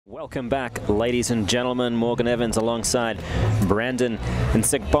Welcome back, ladies and gentlemen. Morgan Evans alongside Brandon and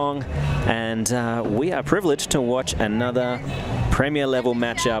Sigbong, and we are privileged to watch another Premier level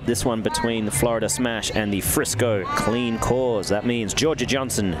matchup, this one between the Florida Smash and the Frisco Clean Cores. That means Jorja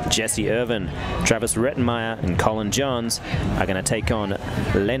Johnson, Jessie Irvine, Travis Rettenmaier and Collin Johns are going to take on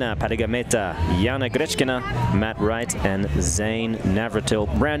Lina Padegimaite, Yana Grechkina, Matt Wright and Zane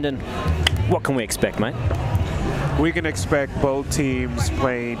Navratil. Brandon, what can we expect, mate? We can expect both teams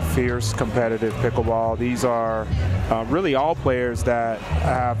playing fierce competitive pickleball. These are really all players that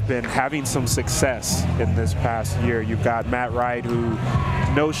have been having some success in this past year. You've got Matt Wright, who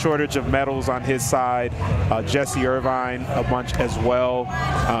no shortage of medals on his side. Jessie Irvine, a bunch as well.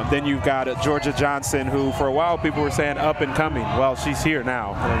 Then you've got Jorja Johnson, who for a while people were saying up and coming. Well, she's here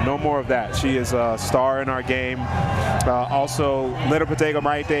now. No more of that. She is a star in our game. Also, Lina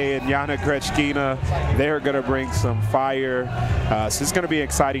Padegimaite and Yana Grechkina, they're going to bring some fire. So it's going to be an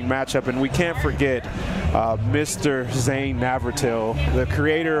exciting matchup. And we can't forget Mr. Zane Navratil, the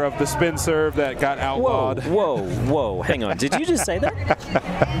creator of the spin serve that got outlawed. Whoa, hang on. Did you just say that?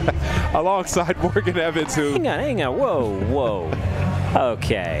 Alongside Morgan Evans, who... Hang on, whoa.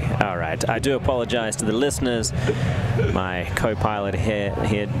 Okay, all right. I do apologize to the listeners. My co-pilot here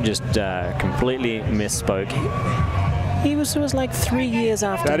just completely misspoke. He was like 3 years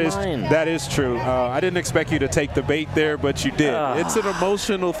after mine. That is true. I didn't expect you to take the bait there, but you did. It's an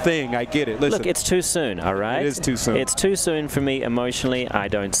emotional thing. I get it. Listen. Look, it's too soon, all right? It is too soon. It's too soon for me emotionally. I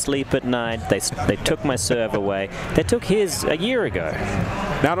don't sleep at night. They took my serve away. They took his a year ago.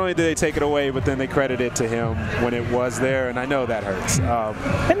 Not only did they take it away, but then they credit it to him when it was there, and I know that hurts.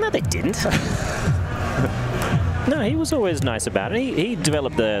 No, they didn't. No, he was always nice about it. He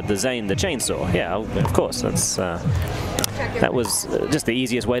developed the Zane, the chainsaw. Yeah, of course. That was just the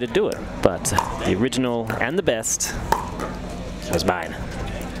easiest way to do it. But the original and the best was mine.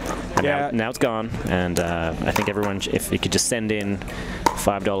 And now it's gone. And I think everyone, if you could just send in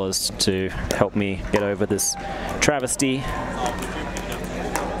 $5 to help me get over this travesty,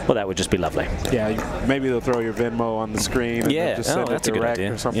 well, that would just be lovely. Yeah, maybe they'll throw your Venmo on the screen and just send it direct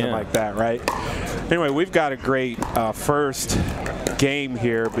or something like that, right? Anyway, we've got a great first game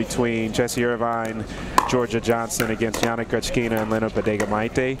here between Jessie Irvine, Jorja Johnson against Yana Grechkina and Lina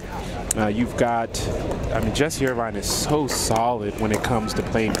Padegimaite. You've got, Jessie Irvine is so solid when it comes to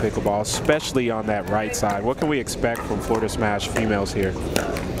playing pickleball, especially on that right side. What can we expect from Florida Smash females here?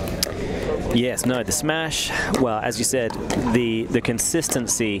 Yes, no, the smash, well, as you said, the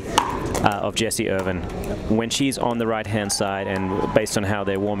consistency of Jessie Irvine, when she's on the right-hand side, and based on how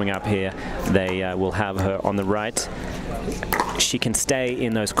they're warming up here, they will have her on the right. She can stay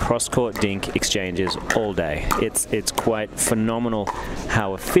in those cross-court dink exchanges all day. It's quite phenomenal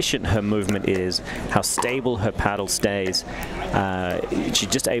how efficient her movement is, how stable her paddle stays. She's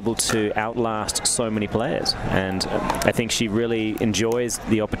just able to outlast so many players, and I think she really enjoys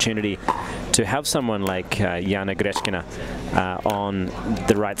the opportunity to have someone like Yana Grechkina on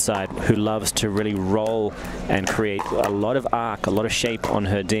the right side, who loves to really roll and create a lot of arc, a lot of shape on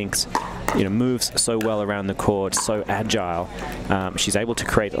her dinks. You know, moves so well around the court, so agile. She's able to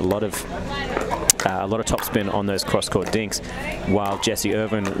create a lot of topspin on those cross-court dinks, while Jessie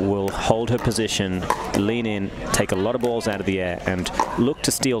Irvine will hold her position, lean in, take a lot of balls out of the air, and look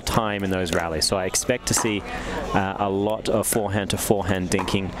to steal time in those rallies. So I expect to see a lot of forehand-to-forehand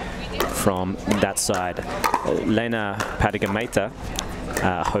dinking from that side. Lina Padegimaite,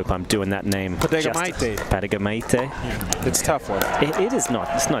 I hope I'm doing that name. Padegimaite. Padegimaite. It's a tough one. It is not.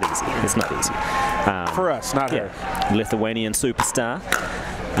 It's not easy. It's not easy. For us, not her. Lithuanian superstar.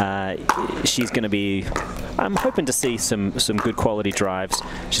 She's going to be, I'm hoping to see some good quality drives.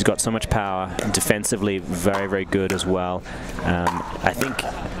 She's got so much power. Defensively, very, very good as well. I think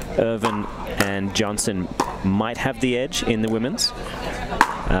Irvine and Johnson might have the edge in the women's.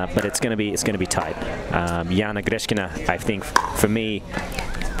 But it's going to be tight. Yana Grechkina, I think, for me,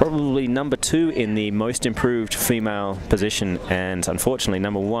 probably #2 in the most improved female position, and unfortunately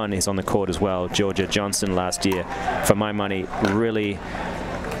 #1 is on the court as well. Jorja Johnson last year, for my money, really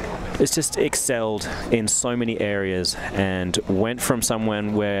it's just excelled in so many areas, and went from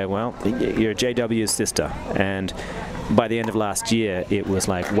someone where, well, you're JW's sister, and by the end of last year it was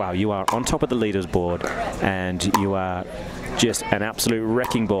like, wow, you are on top of the leaders board, and you are just an absolute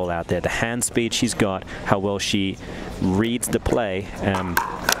wrecking ball out there. The hand speed she's got, how well she reads the play, and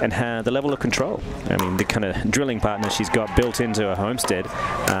the level of control. I mean, the kind of drilling partner she's got built into her homestead,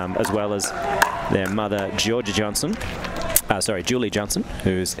 as well as their mother, Jorja Johnson. Julie Johnson,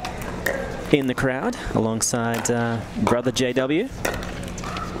 who's in the crowd alongside brother JW.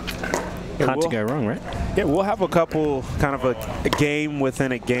 Hard to go wrong, right? Yeah, we'll have a couple kind of a game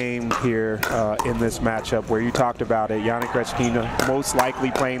within a game here in this matchup where you talked about it. Yana Grechkina most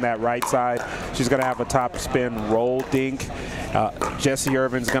likely playing that right side. She's going to have a top spin roll dink. Jessie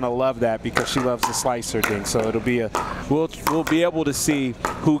Irvine's going to love that because she loves the slicer dink. So it'll be we'll be able to see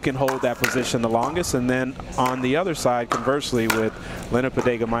who can hold that position the longest. And then on the other side, conversely, with Lina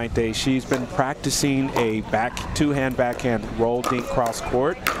Padegimaite, she's been practicing a two-hand backhand roll dink cross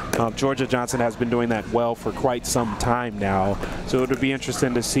court. Jorja Johnson has been doing that well for quite some time now. So it'll be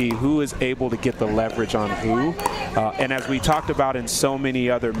interesting to see who is able to get the leverage on who. And as we talked about in so many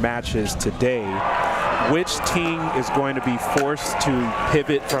other matches today, which team is going to be forced to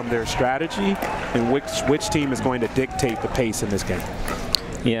pivot from their strategy and which team is going to dictate the pace in this game?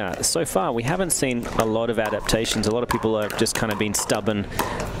 Yeah, so far we haven't seen a lot of adaptations. A lot of people have just kind of been stubborn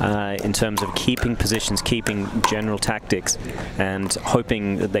in terms of keeping positions, keeping general tactics, and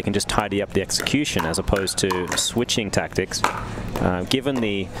hoping that they can just tidy up the execution as opposed to switching tactics. Given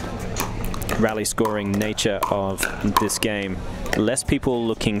the rally scoring nature of this game, less people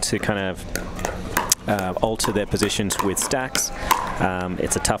looking to kind of alter their positions with stacks.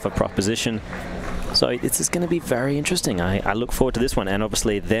 It's a tougher proposition. So it's just going to be very interesting. I look forward to this one. And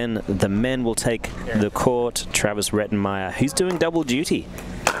obviously then the men will take the court. Travis Rettenmaier, he's doing double duty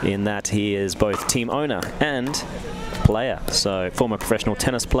in that he is both team owner and player. So former professional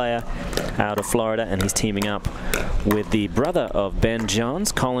tennis player out of Florida, and he's teaming up with the brother of Ben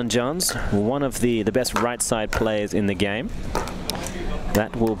Johns, Collin Johns, one of the best right side players in the game.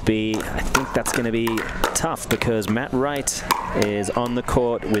 That will be, I think that's going to be tough because Matt Wright is on the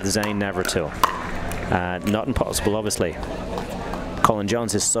court with Zane Navratil. Not impossible, obviously. Collin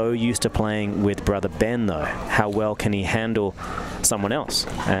Johns is so used to playing with brother Ben, though. How well can he handle someone else?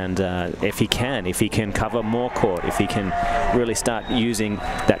 And if he can cover more court, if he can really start using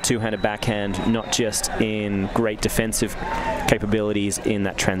that two-handed backhand, not just in great defensive capabilities in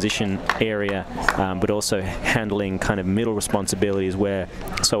that transition area, but also handling kind of middle responsibilities where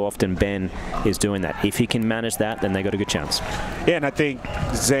so often Ben is doing that. If he can manage that, then they got a good chance. Yeah, and I think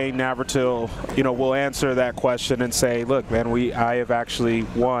Zane Navratil, will answer that question and say, look, man, I have actually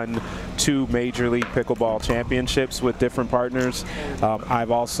won 2 Major League Pickleball championships with different partners.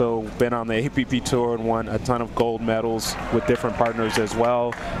 I've also been on the APP Tour and won a ton of gold medals with different partners as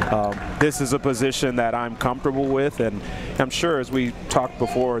well. This is a position that I'm comfortable with, and I'm sure, as we talked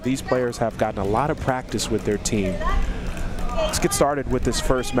before, these players have gotten a lot of practice with their team. Let's get started with this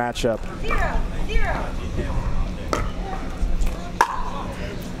first matchup.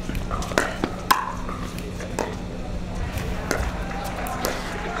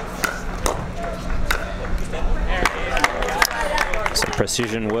 Some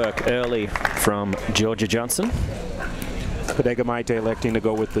precision work early from Jorja Johnson. Padegimaite electing to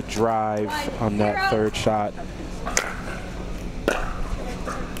go with the drive on that third shot.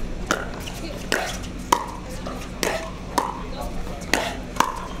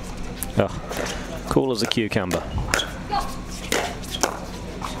 Oh, cool as a cucumber.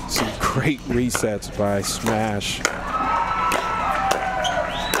 Some great resets by Smash.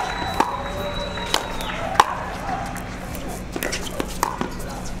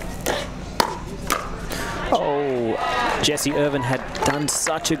 Jessie Irvine had done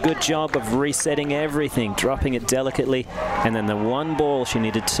such a good job of resetting everything, dropping it delicately, and then the one ball she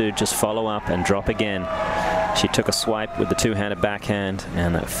needed to just follow up and drop again. She took a swipe with the two-handed backhand,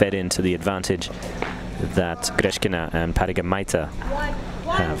 and it fed into the advantage that Grechkina and Padegimaite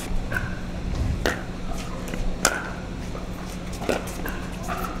have.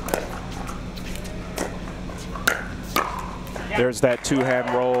 There's that two-hand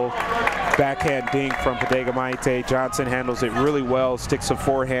roll. Backhand dink from Padegimaite. Johnson handles it really well, sticks a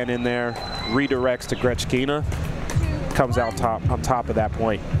forehand in there, redirects to Grechkina, comes out on top of that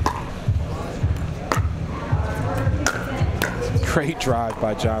point. Great drive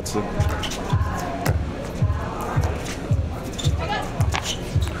by Johnson.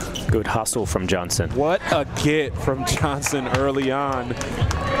 Good hustle from Johnson. What a get from Johnson early on.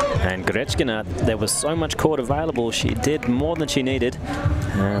 And Grechkina, there was so much court available, she did more than she needed,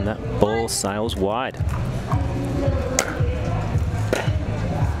 and that ball sails wide.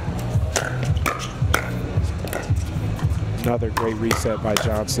 Another great reset by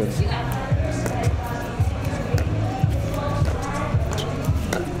Johnson.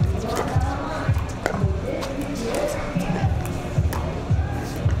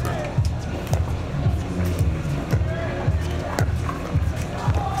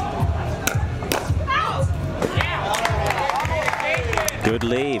 Good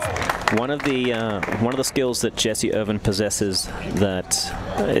leave. One of the skills that Jessie Irvine possesses that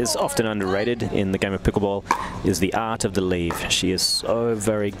is often underrated in the game of pickleball is the art of the leave. She is so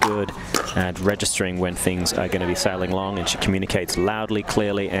very good at registering when things are going to be sailing along, and she communicates loudly,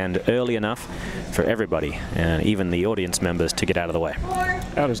 clearly, and early enough for everybody, and even the audience members, to get out of the way.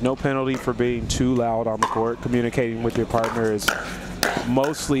 Now, there's no penalty for being too loud on the court. Communicating with your partner is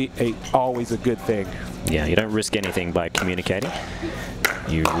mostly always a good thing. Yeah, you don't risk anything by communicating.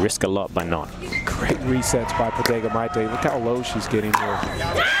 You risk a lot by not. Great resets by Padegimaite. Look how low she's getting here.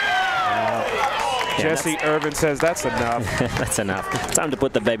 Jessie Irvine says that's enough. That's enough. Time to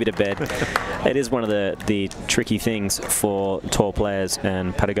put the baby to bed. It is one of the tricky things for tall players,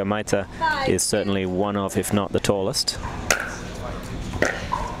 and Padegimaite is certainly one of, if not the tallest.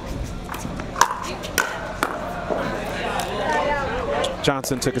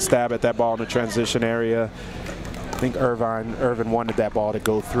 Johnson took a stab at that ball in the transition area. I think Irvine wanted that ball to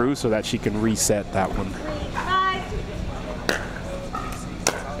go through so that she can reset that one.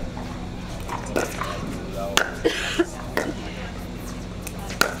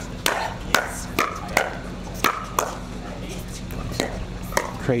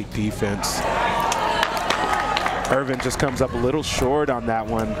 Great defense. Irvine just comes up a little short on that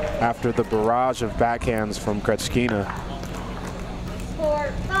one after the barrage of backhands from Grechkina.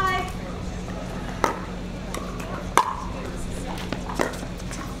 4, 5.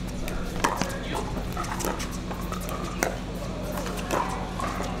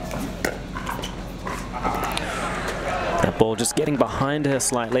 That ball just getting behind her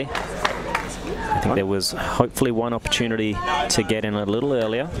slightly. I think there was hopefully one opportunity to get in a little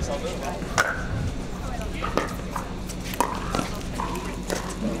earlier.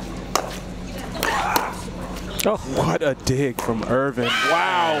 Oh, what a dig from Irvine.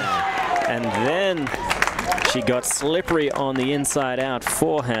 Wow. And then she got slippery on the inside out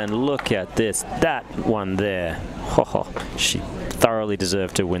forehand. Look at this. That one there. Oh, she thoroughly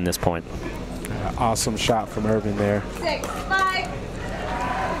deserved to win this point. Awesome shot from Irvine there. 6, 5.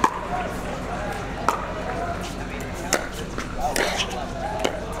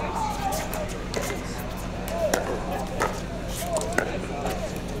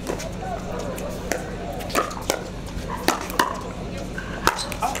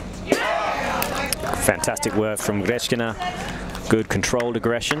 Fantastic work from Grechkina. Good controlled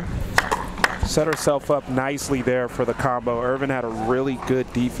aggression. Set herself up nicely there for the combo. Irvine had a really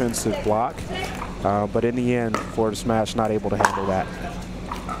good defensive block, but in the end, forward smash not able to handle that.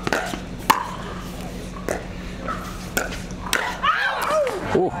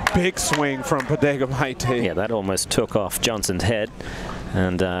 Ooh, big swing from Padegimaite. Yeah, that almost took off Johnson's head.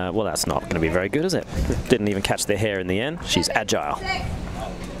 And, well, that's not going to be very good, is it? Didn't even catch their hair in the end. She's agile.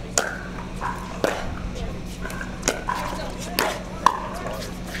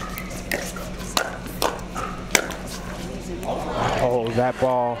 Oh, that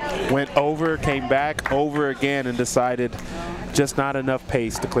ball went over, came back, over again, and decided just not enough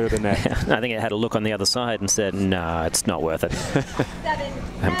pace to clear the net. I think it had a look on the other side and said, no, it's not worth it.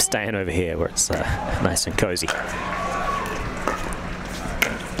 I'm staying over here where it's nice and cozy.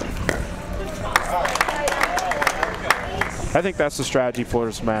 I think that's the strategy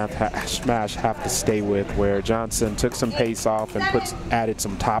Florida Smash have to stay with, where Johnson took some pace off and added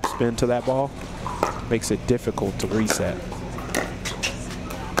some top spin to that ball. Makes it difficult to reset.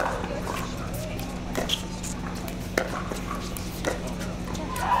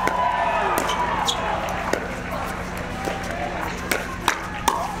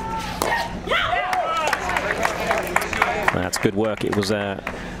 That's good work. It was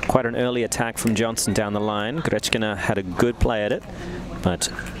quite an early attack from Johnson down the line. Grechkina had a good play at it, but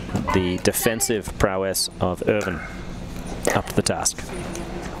the defensive prowess of Irvine up to the task.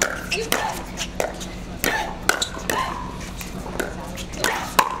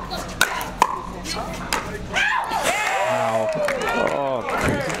 Wow.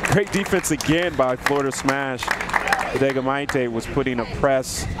 Oh, great defense again by Florida Smash. Padegimaite was putting a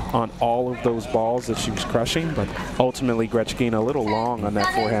press on all of those balls that she was crushing, but ultimately Grechkina a little long on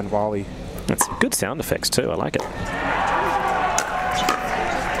that forehand volley. That's good sound effects too. I like it.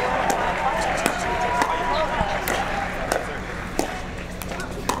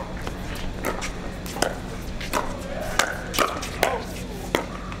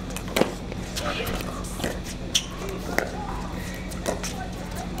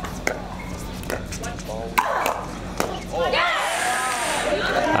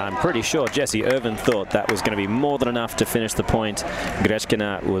 Pretty sure Jessie Irvine thought that was going to be more than enough to finish the point.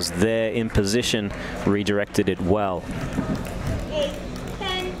 Grechkina was there in position, redirected it well. 8,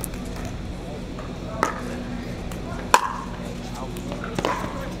 10.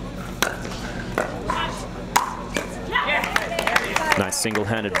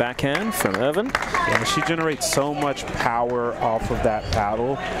 single-handed backhand from Irvine. Yeah, she generates so much power off of that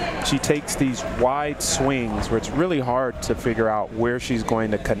paddle. She takes these wide swings where it's really hard to figure out where she's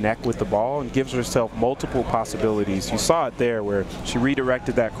going to connect with the ball and gives herself multiple possibilities. You saw it there where she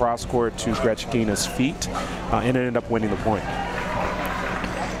redirected that cross court to Grechkina's feet and ended up winning the point.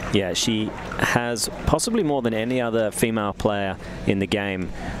 Yeah, she has possibly more than any other female player in the game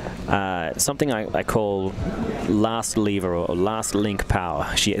something I call last lever or last link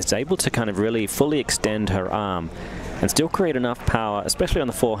power. She is able to kind of really fully extend her arm and still create enough power, especially on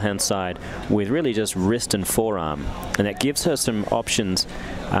the forehand side, with really just wrist and forearm. And that gives her some options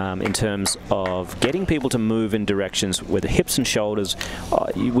in terms of getting people to move in directions where the hips and shoulders,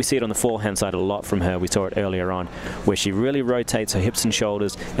 we see it on the forehand side a lot from her. We saw it earlier on, where she really rotates her hips and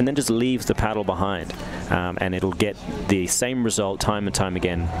shoulders and then just leaves the paddle behind. And it'll get the same result time and time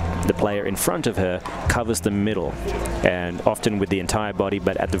again. The player in front of her covers the middle, and often with the entire body,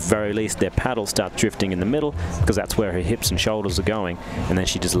 but at the very least their paddle starts drifting in the middle because that's where her hips and shoulders are going, and then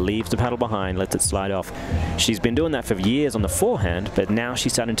she just leaves the paddle behind, lets it slide off. She's been doing that for years on the forehand, but now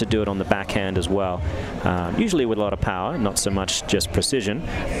she's starting to do it on the backhand as well, usually with a lot of power, not so much just precision,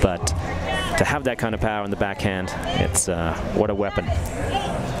 but to have that kind of power in the backhand, it's what a weapon.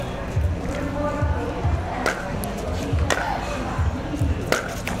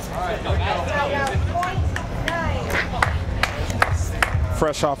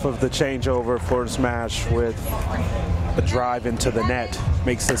 Fresh off of the changeover for smash with a drive into the net,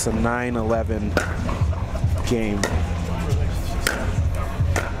 makes this a 9-11 game.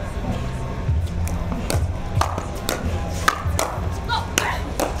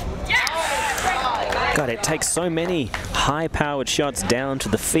 God, it takes so many high-powered shots down to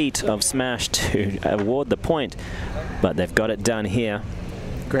the feet of Smash to award the point, but they've got it done here.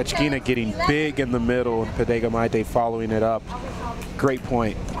 Grechkina getting big in the middle, and Padegimaite following it up. Great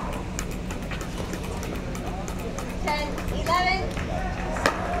point. 10-11.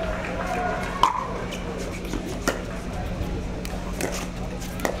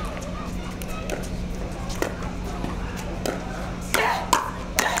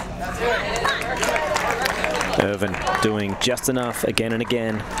 Irvine doing just enough again and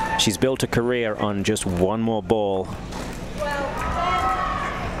again. She's built a career on just one more ball.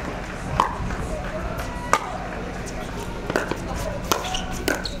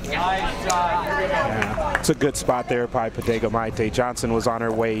 Yeah, it's a good spot there by Padegimaite. Johnson was on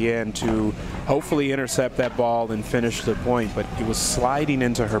her way in to hopefully intercept that ball and finish the point, but it was sliding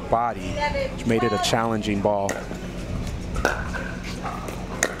into her body, which made it a challenging ball.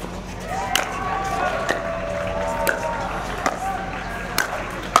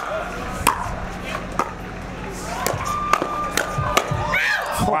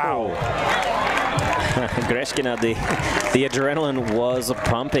 Wow. Grechkina, the adrenaline was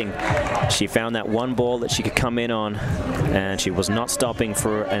pumping. She found that one ball that she could come in on, and she was not stopping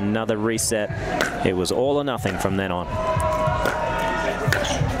for another reset. It was all or nothing from then on.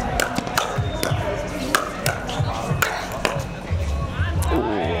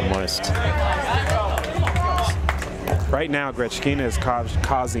 Ooh, almost. Right now, Grechkina is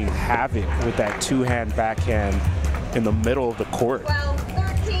causing havoc with that two-hand backhand in the middle of the court.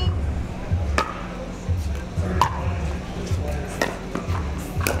 12-13.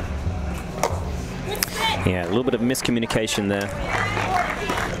 Yeah, a little bit of miscommunication there.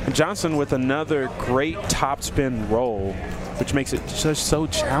 Johnson with another great topspin roll, which makes it just so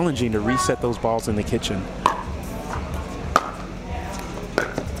challenging to reset those balls in the kitchen.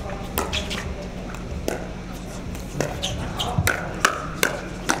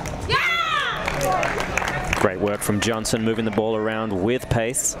 Great work from Johnson, moving the ball around with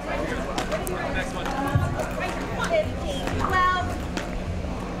pace. 15-12.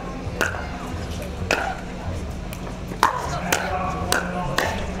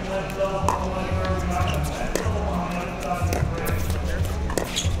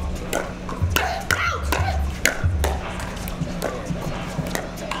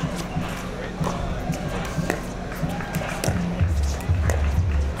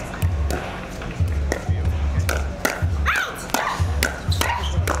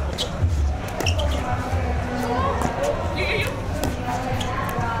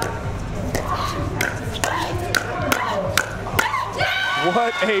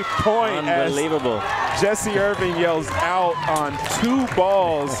 What a point. Unbelievable. Jessie Irvine yells out on 2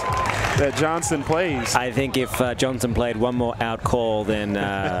 balls that Johnson plays. I think if Johnson played one more out call, then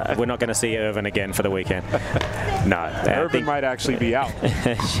we're not going to see Irvine again for the weekend. No. Irvine might actually be out.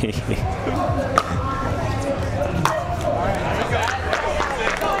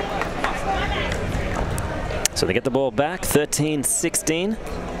 So they get the ball back, 13-16. 13-16.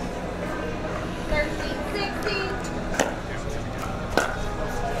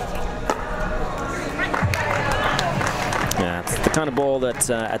 Yeah, it's the kind of ball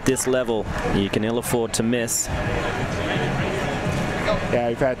that at this level you can ill afford to miss. Yeah,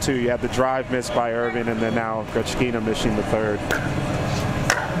 you've had two. You had the drive missed by Irvine, and then now Grechkina missing the third.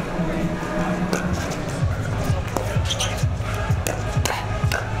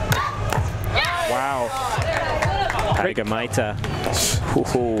 Wow. Padegimaite. That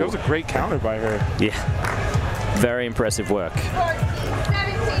was a great counter by her. Yeah. Very impressive work.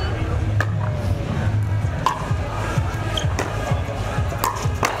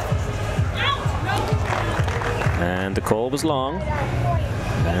 14-17. And the call was long.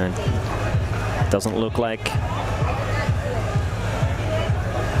 And doesn't look like.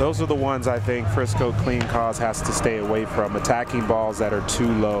 Those are the ones I think Frisco Clean Cause has to stay away from, attacking balls that are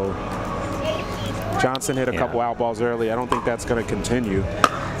too low. Johnson hit a couple out balls early. I don't think that's going to continue.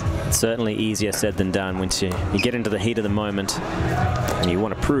 It's certainly easier said than done once you get into the heat of the moment and you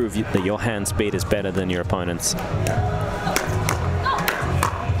want to prove that your hand speed is better than your opponent's.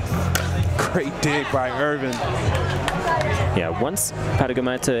 Great dig by Irvine. Yeah, once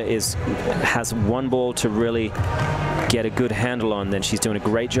Padegimaite has one ball to really get a good handle on, then she's doing a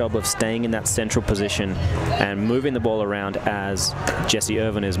great job of staying in that central position and moving the ball around as Jessie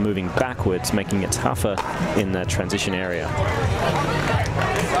Irvine is moving backwards, making it tougher in the transition area.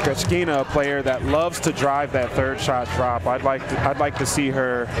 Grechkina, a player that loves to drive that third shot drop. I'd like to see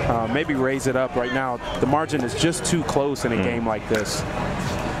her maybe raise it up right now. The margin is just too close in a game like this.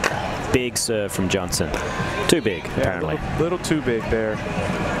 Big serve from Johnson. Too big, apparently. A little too big there.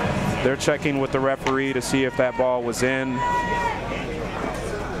 They're checking with the referee to see if that ball was in.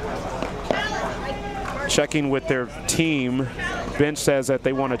 Checking with their team. Bench says that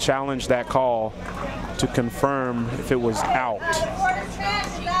they want to challenge that call to confirm if it was out.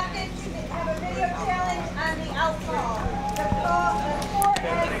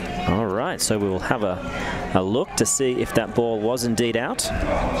 All right, so we will have a look to see if that ball was indeed out.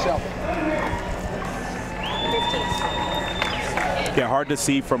 Yeah, hard to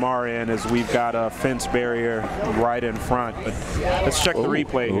see from our end as we've got a fence barrier right in front. But let's check the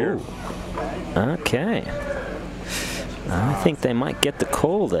replay here. Okay. I think they might get the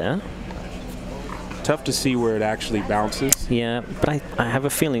call there. Tough to see where it actually bounces. Yeah, but I have a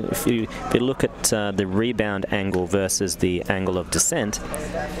feeling if you look at the rebound angle versus the angle of descent,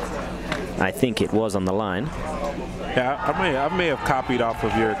 I think it was on the line. Yeah, I may have copied off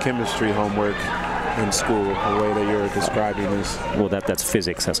of your chemistry homework in school, the way that you're describing this. Well, that's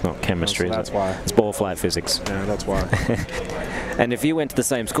physics. That's not chemistry. That's why. It's ball flight physics. Yeah, that's why. And if you went to the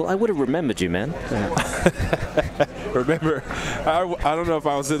same school, I would have remembered you, man. Remember, I don't know if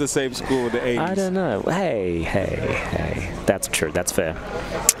I was in the same school in the 80s. I don't know. Hey. That's true. That's fair.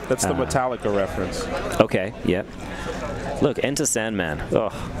 That's the Metallica reference. Okay, yep. Look, Enter Sandman.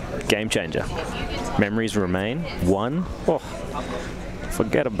 Oh, game changer. Memories remain. 1. Oh,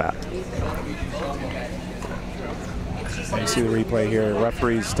 forget about it. You see the replay here.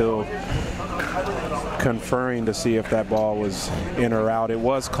 Referee's still conferring to see if that ball was in or out. It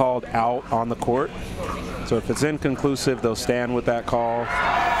was called out on the court. So if it's inconclusive, they'll stand with that call.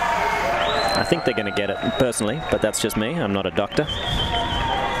 I think they're going to get it personally, but that's just me. I'm not a doctor.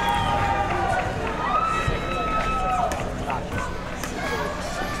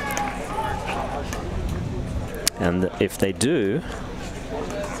 And if they do,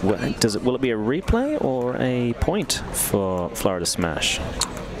 will it be a replay or a point for Florida Smash?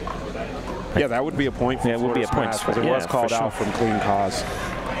 Yeah, that would be a point for Florida Smash. Yeah, it would be a point. Because it was called out from Clean Cause,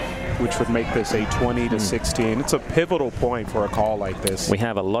 which would make this a 20-16. It's a pivotal point for a call like this. We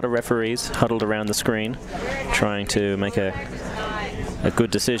have a lot of referees huddled around the screen trying to make a good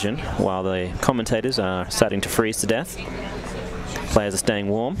decision while the commentators are starting to freeze to death. Players are staying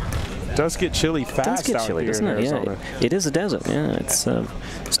warm. It does get chilly fast. It does get chilly, doesn't it? Yeah, it is a desert. Yeah, it's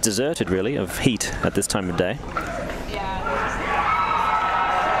deserted really of heat at this time of day.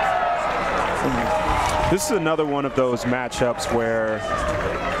 This is another one of those matchups where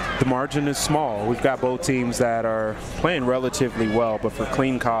the margin is small. We've got both teams that are playing relatively well, but for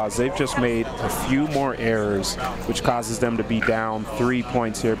Clean Cause, they've just made a few more errors, which causes them to be down 3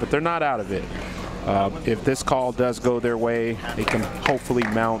 points here, but they're not out of it. If this call does go their way, they can hopefully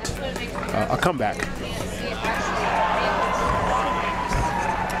mount a comeback.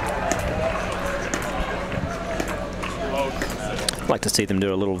 I'd like to see them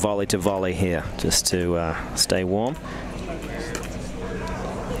do a little volley to volley here, just to stay warm.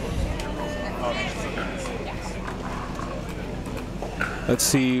 Let's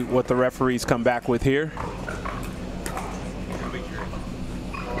see what the referees come back with here.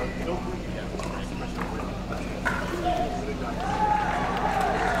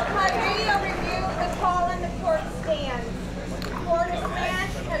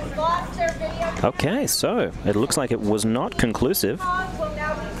 Lost their video. Okay, so it looks like it was not conclusive. Will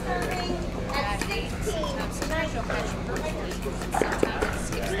now be serving at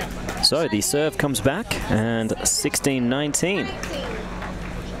 16-19. So the serve comes back, and 16-19.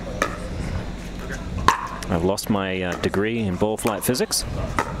 I've lost my degree in ball flight physics.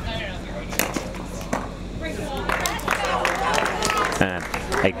 And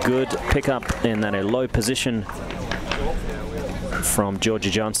a good pickup in that a low position from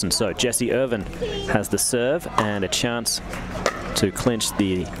Jorja Johnson. So Jessie Irvine has the serve and a chance to clinch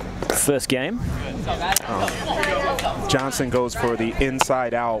the first game. Johnson goes for the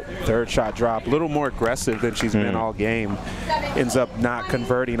inside out third shot drop. A little more aggressive than she's been all game. Ends up not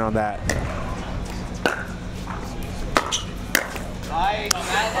converting on that.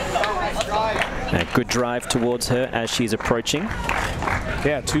 A good drive towards her as she's approaching.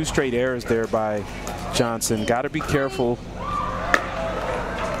 Yeah, 2 straight errors there by Johnson. Got to be careful.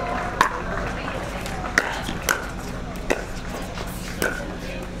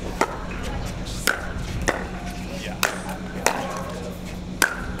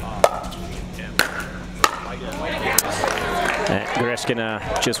 Grechkina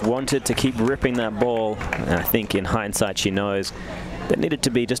just wanted to keep ripping that ball, and I think in hindsight she knows there needed to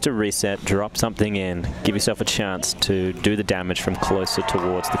be just a reset, drop something in, give yourself a chance to do the damage from closer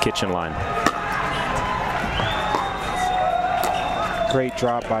towards the kitchen line. Great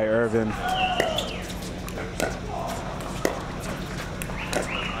drop by Irvine.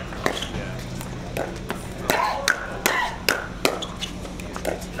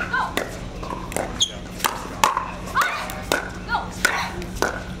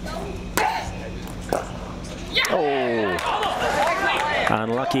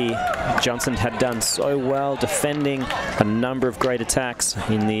 Unlucky. Johnson had done so well defending a number of great attacks.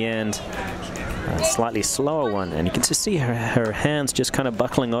 In the end, a slightly slower one, and you can just see her hands just kind of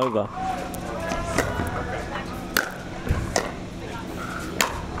buckling over.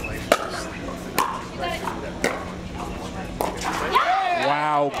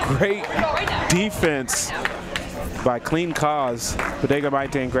 Wow, great defense by Clean Cause.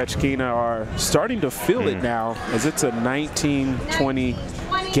 Padegimaite and Grechkina are starting to feel it now, as it's a 19-20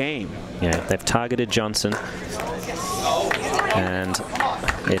 game. Yeah, they've targeted Johnson, and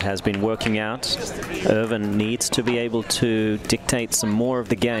it has been working out. Irvine needs to be able to dictate some more of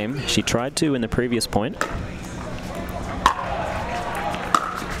the game. She tried to in the previous point.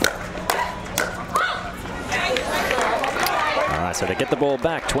 All right, so they get the ball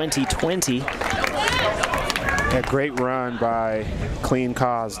back, 20-20. A great run by Clean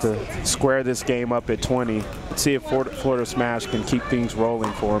Cause to square this game up at 20. Let's see if Florida Smash can keep things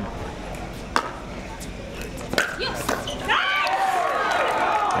rolling for them.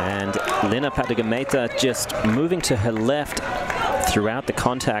 And Lina Padegimaite just moving to her left throughout the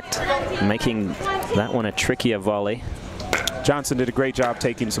contact, making that one a trickier volley. Johnson did a great job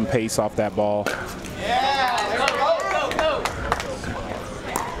taking some pace off that ball.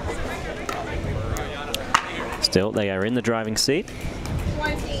 Still, they are in the driving seat.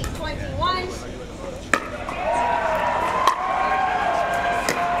 20-21.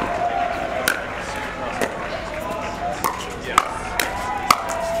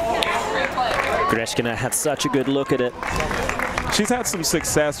 Grechkina had such a good look at it. She's had some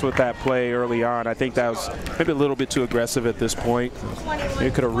success with that play early on. I think that was maybe a little bit too aggressive at this point.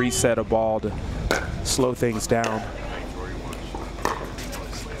 It could have reset a ball to slow things down.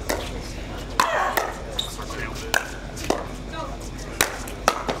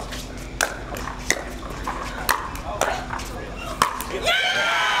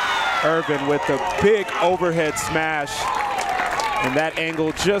 Irvine with the big overhead smash, and that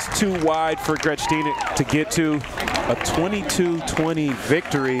angle just too wide for Grechkina to get to. A 22-20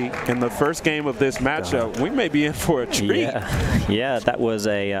 victory in the first game of this matchup. We may be in for a treat. Yeah, that was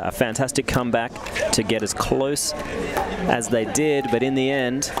a fantastic comeback to get as close as they did, but in the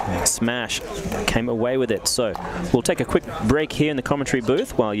end, Smash came away with it. So we'll take a quick break here in the commentary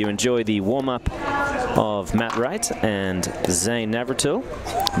booth while you enjoy the warm-up of Matt Wright and Zane Navratil.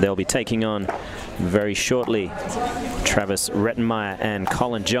 They'll be taking on very shortly Travis Rettenmaier and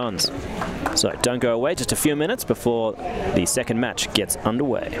Collin Johns. So don't go away, just a few minutes before the second match gets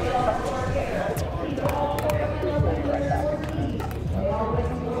underway.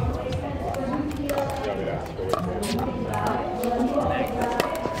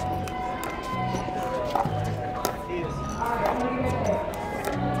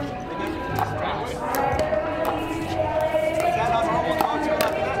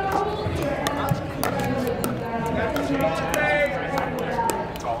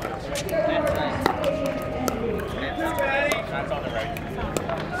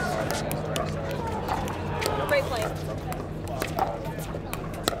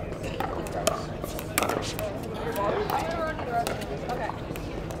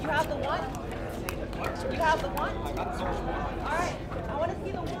 have the one? You have the one? All right. I want to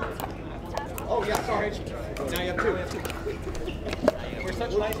see the one. Oh, yeah, sorry. Now you have two. We're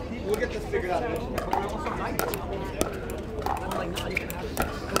such nice people. We'll get this figured out. We're also nice. I'm like, no, you can have it.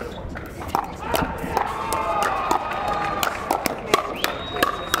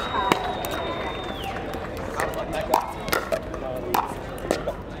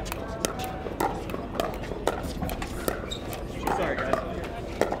 Sorry, guys.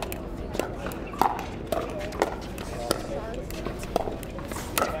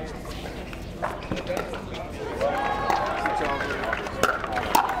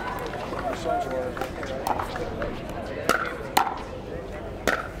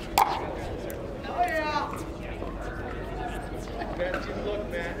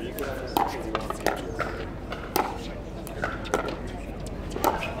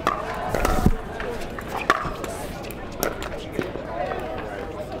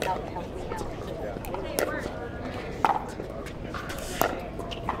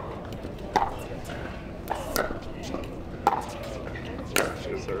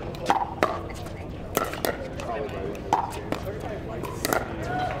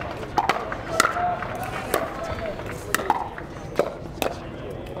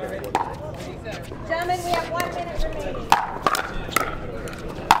 Gentlemen, we have 1 minute remaining.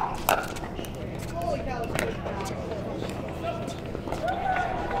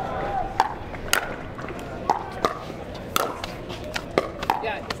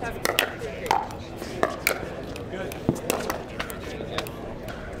 Yeah, just have it. Good.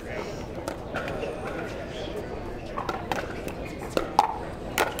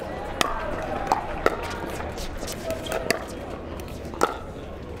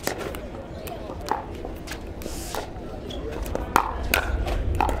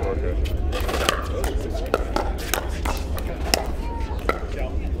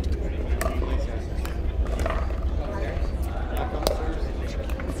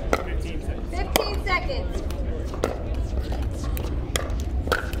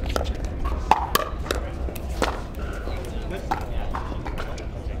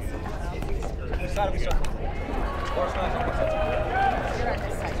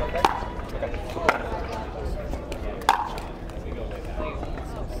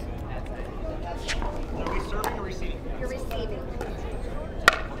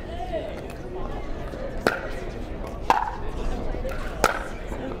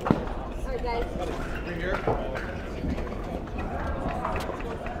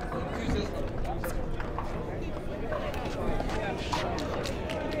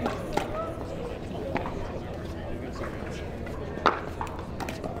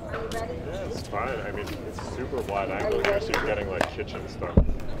 Kitchen stuff.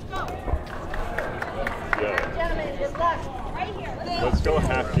 Yeah. Gentlemen, good luck. Right here. Let's go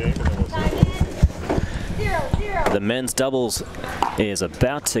half game and then we'll see. 0-0. The men's doubles is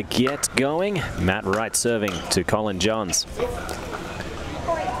about to get going. Matt Wright serving to Collin Johns.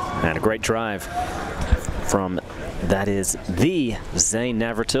 And a great drive from, that is the Zane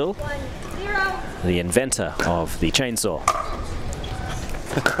Navratil, 1-0. the inventor of the chainsaw.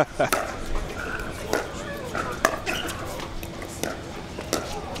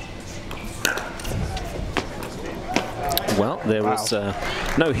 Well, there was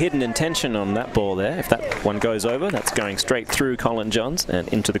no hidden intention on that ball there. If that one goes over, that's going straight through Collin Johns and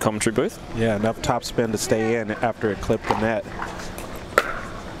into the commentary booth. Yeah, enough topspin to stay in after it clipped the net.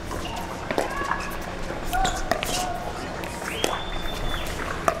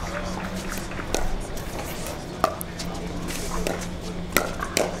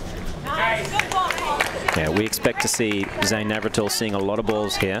 Yeah, we expect to see Zane Navratil seeing a lot of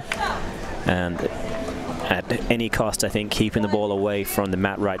balls here. And at any cost, I think, keeping the ball away from the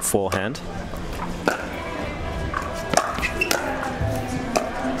Matt Wright forehand.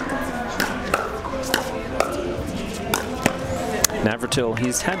 Navratil,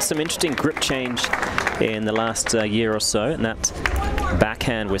 he's had some interesting grip change in the last year or so, and that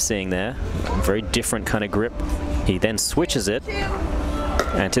backhand we're seeing there, very different kind of grip. He then switches it,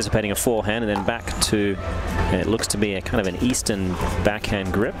 anticipating a forehand, and then back to, it looks to be a kind of an Eastern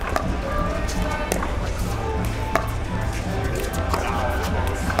backhand grip.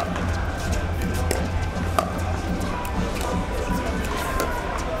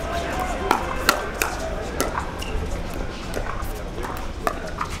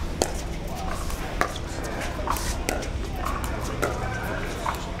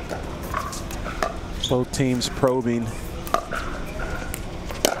 Both teams probing.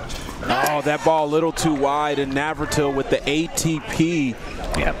 Oh, that ball a little too wide, and Navratil with the ATP.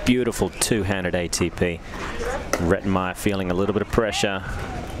 Yeah, beautiful two-handed ATP. Rettenmaier feeling a little bit of pressure.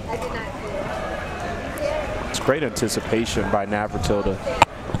 It's great anticipation by Navratil to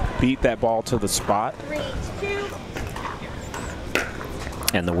beat that ball to the spot.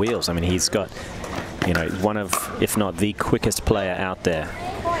 And the wheels, I mean, he's got, you know, one of, if not the quickest player out there.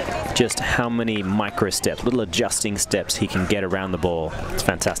 Just how many micro steps, little adjusting steps he can get around the ball. It's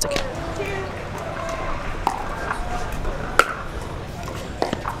fantastic.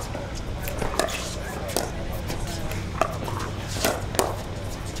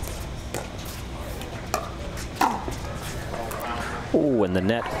 Oh, and the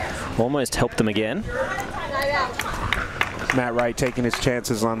net almost helped them again. Matt Wright taking his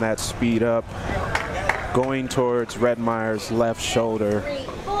chances on that speed up, going towards Rettenmaier's left shoulder.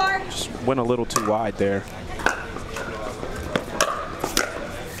 Just went a little too wide there.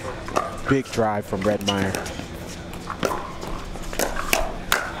 Big drive from Rettenmaier.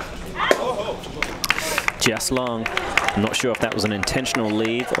 Just long. I'm not sure if that was an intentional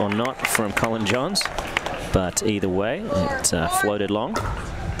lead or not from Collin Johns, but either way, it floated long.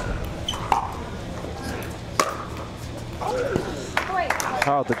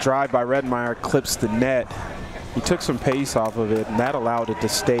 Oh, the drive by Rettenmaier clips the net. He took some pace off of it, and that allowed it to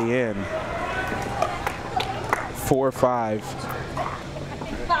stay in. 4-5.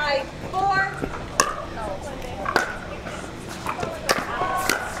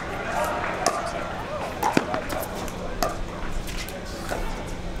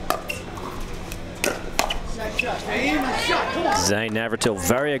 Zane Navratil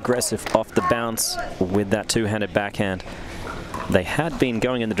very aggressive off the bounce with that two-handed backhand. They had been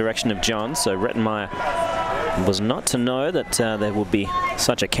going in the direction of John, so Rettenmaier was not to know that there would be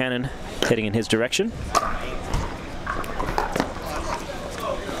such a cannon heading in his direction.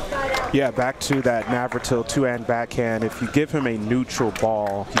 Yeah, back to that Navratil two-hand backhand. If you give him a neutral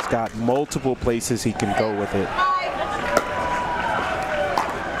ball, he's got multiple places he can go with it.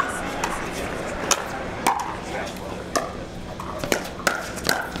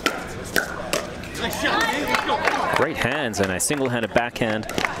 Great hands and a single-handed backhand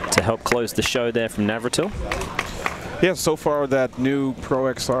to help close the show there from Navratil. Yeah, so far that new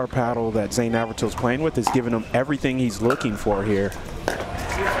Pro XR paddle that Zane Navratil's playing with has given him everything he's looking for here.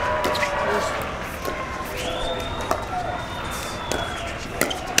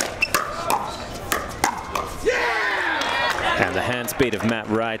 And the hand speed of Matt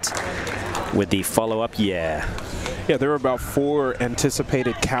Wright with the follow-up, yeah. Yeah, there were about 4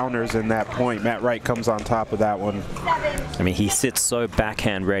 anticipated counters in that point. Matt Wright comes on top of that one. I mean, he sits so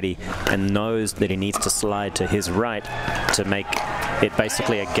backhand ready and knows that he needs to slide to his right to make it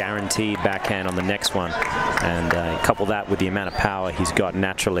basically a guaranteed backhand on the next one. And couple that with the amount of power he's got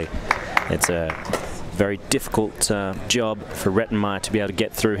naturally. It's a very difficult job for Rettenmaier to be able to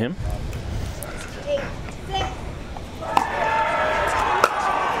get through him.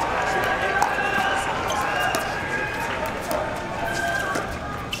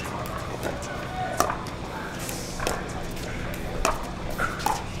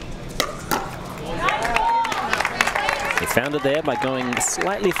 Found it there by going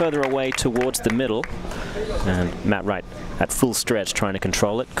slightly further away towards the middle, and Matt Wright at full stretch trying to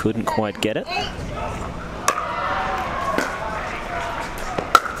control it, couldn't quite get it.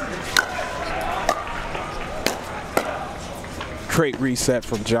 Great reset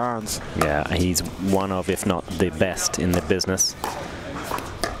from Johns. Yeah, he's one of, if not the best in the business.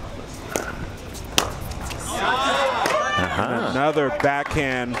 Another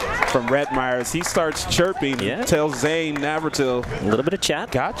backhand from Rettenmaier as he starts chirping. Yeah. Tells Zane Navratil, A little bit of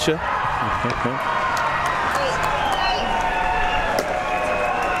chat. gotcha.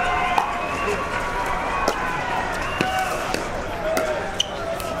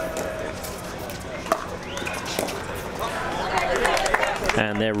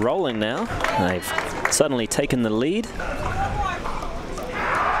 And they're rolling now. They've suddenly taken the lead.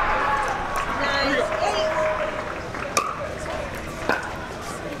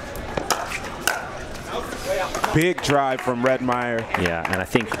 Big drive from Rettenmaier. Yeah, and I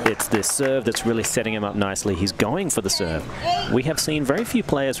think it's the serve that's really setting him up nicely. He's going for the serve. We have seen very few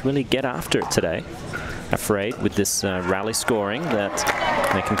players really get after it today. Afraid with this rally scoring that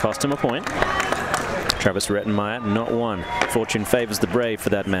they can cost him a point. Travis Rettenmaier, not one. Fortune favors the brave for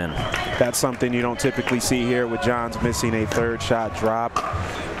that man. That's something you don't typically see here with Johns missing a third shot drop.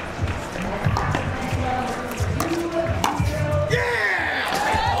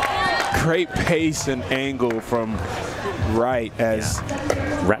 Great pace and angle from Wright as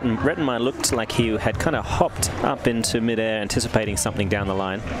Rettenmaier looked like he had kind of hopped up into midair, anticipating something down the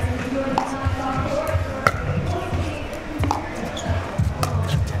line.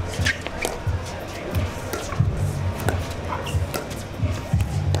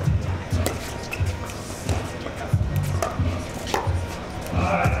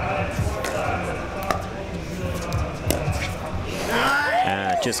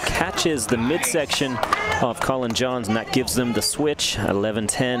 just catches the midsection of Collin Johns, and that gives them the switch,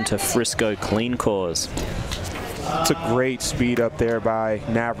 11-10 to Frisco clean cores. It's a great speed up there by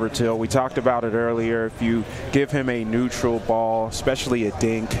Navratil. We talked about it earlier. If you give him a neutral ball, especially a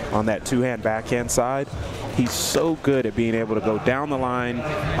dink on that two-hand backhand side, he's so good at being able to go down the line,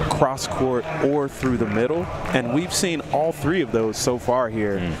 across court, or through the middle. And we've seen all three of those so far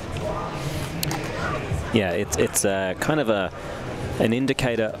here. Yeah, it's kind of an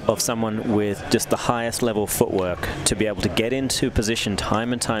indicator of someone with just the highest level footwork to be able to get into position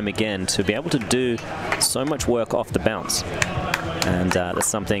time and time again, to be able to do so much work off the bounce. And that's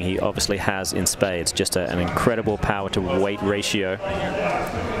something he obviously has in spades, just an incredible power to weight ratio.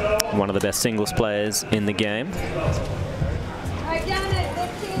 One of the best singles players in the game.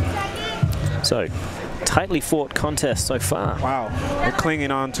 So, tightly fought contest so far. Wow, we're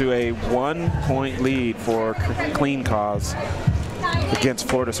clinging on to a 1-point lead for clean cause against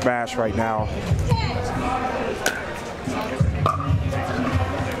Florida Smash right now.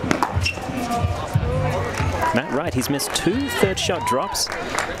 Matt Wright, he's missed 2 third shot drops.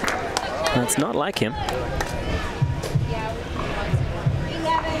 That's not like him.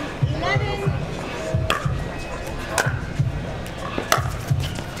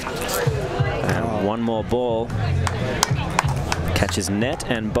 And one more ball. Catches net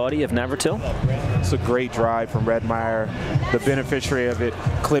and body of Navratil. It's a great drive from Rettenmaier, the beneficiary of it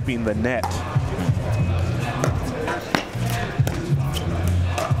clipping the net.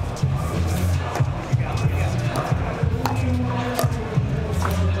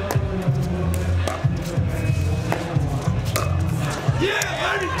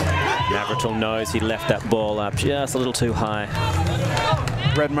 Navratil knows he left that ball up just a little too high.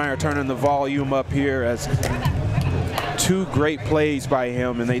 Rettenmaier turning the volume up here as 2 great plays by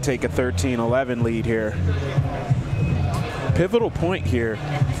him, and they take a 13-11 lead here. Pivotal point here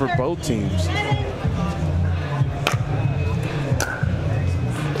for both teams.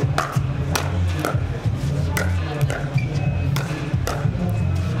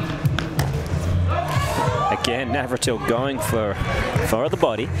 Again, Navratil going for the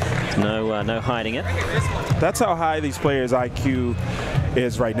body. No hiding it. That's how high these players' IQ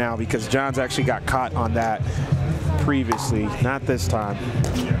is right now, because Johns actually got caught on that previously, not this time.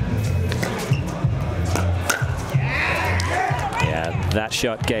 Yeah, that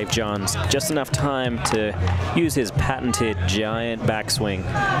shot gave Johns just enough time to use his patented giant backswing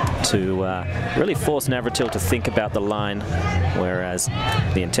to really force Navratil to think about the line, whereas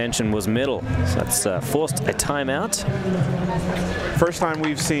the intention was middle. So that's forced a timeout. First time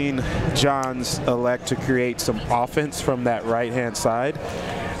we've seen Johns elect to create some offense from that right-hand side.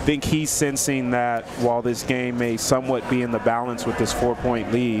 I think he's sensing that while this game may somewhat be in the balance with this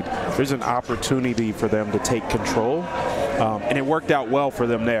 4-point lead, there's an opportunity for them to take control. And it worked out well for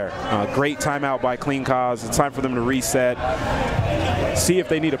them there. Great timeout by Clean Cause. It's time for them to reset, see if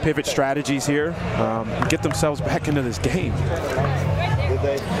they need to pivot strategies here, get themselves back into this game.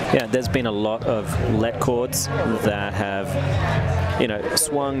 Yeah, there's been a lot of let chords that have, you know,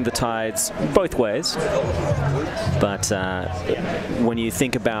 swung the tides both ways. But when you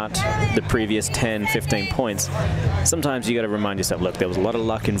think about the previous 10, 15 points, sometimes you got to remind yourself, look, there was a lot of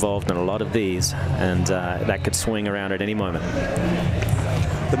luck involved in a lot of these, and that could swing around at any moment.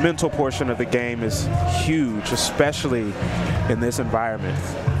 The mental portion of the game is huge, especially in this environment.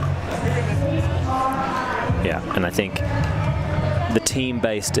 Yeah, and I think the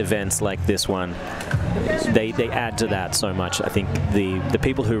team-based events like this one, they add to that so much. I think the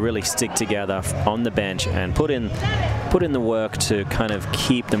people who really stick together on the bench and put in the work to kind of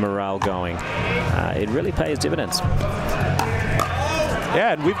keep the morale going, it really pays dividends.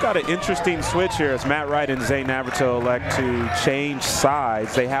 Yeah, and we've got an interesting switch here as Matt Wright and Zane Navratil elect to change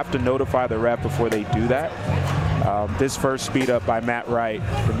sides. They have to notify the ref before they do that. This first speed up by Matt Wright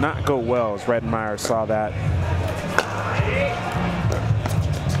did not go well, as Rettenmaier saw that.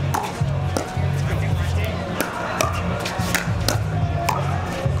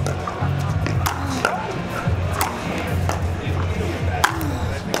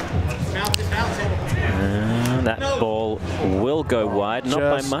 That ball will go wide, not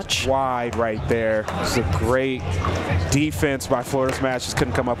by much. Wide right there. It's a great defense by Florida Smash. Just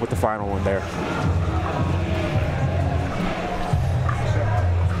couldn't come up with the final one there.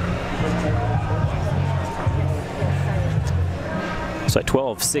 So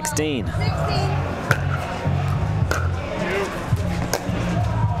 12-16.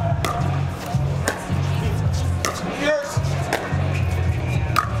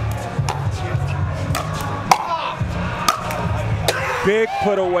 Big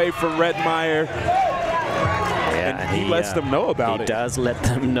put away from Rettenmaier. Yeah, he lets them know about it. He does let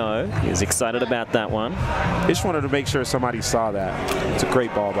them know. He's excited about that one. Just wanted to make sure somebody saw that. It's a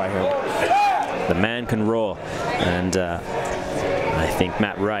great ball by him. The man can roar, and I think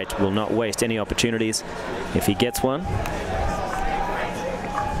Matt Wright will not waste any opportunities if he gets one.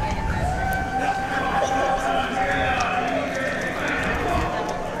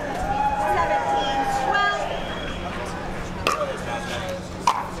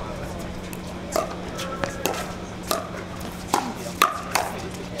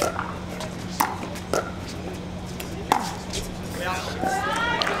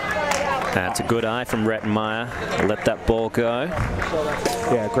 That's a good eye from Rettenmaier. Let that ball go.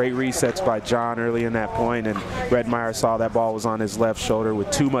 Yeah, great resets by John early in that point, and Rettenmaier saw that ball was on his left shoulder with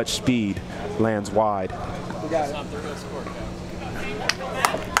too much speed, lands wide.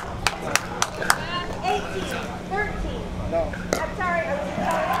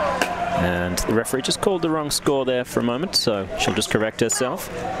 And the referee just called the wrong score there for a moment, so she'll just correct herself.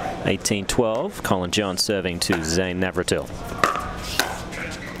 18-12, Collin John serving to Zane Navratil.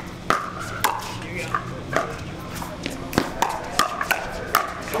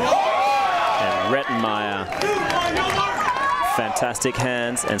 Rettenmaier, fantastic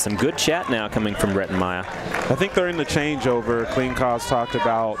hands and some good chat now coming from Rettenmaier. I think they're in the changeover. Clean Cause talked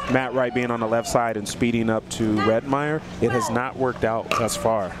about Matt Wright being on the left side and speeding up to Rettenmaier. It has not worked out thus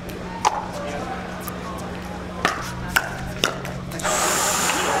far.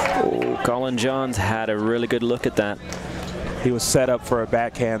 Oh, Collin Johns had a really good look at that. He was set up for a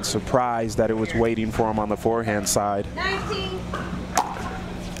backhand, surprised that it was waiting for him on the forehand side. 19.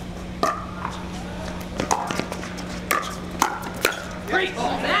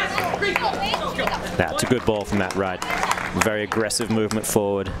 That's a good ball from Matt Wright. Very aggressive movement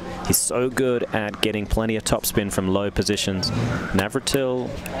forward. He's so good at getting plenty of topspin from low positions. Navratil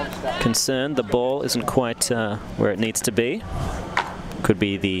concerned the ball isn't quite where it needs to be. Could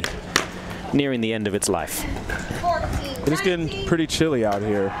be nearing the end of its life. It is getting pretty chilly out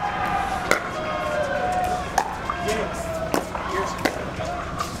here.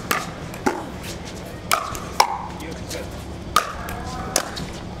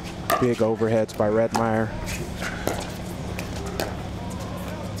 Big overheads by Rettenmaier.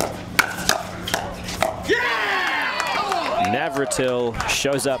 Navratil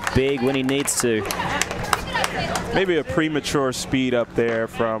shows up big when he needs to. Maybe a premature speed up there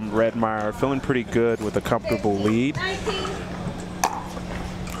from Rettenmaier. Feeling pretty good with a comfortable lead.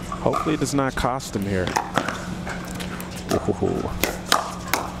 Hopefully it does not cost him here. Ooh.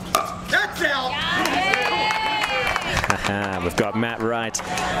 That's out! We've got Matt Wright.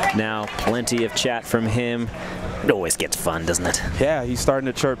 Now plenty of chat from him. It always gets fun, doesn't it? Yeah, he's starting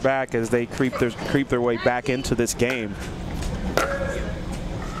to chirp back as they creep their way back into this game.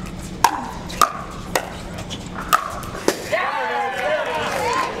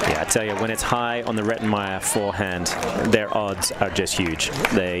 Yeah, I tell you, when it's high on the Rettenmaier forehand, their odds are just huge.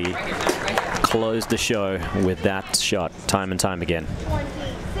 They close the show with that shot time and time again.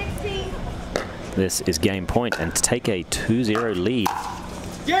 This is game point and take a 2-0 lead.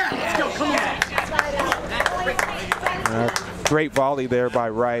 Yeah, let's go, come on. Great volley there by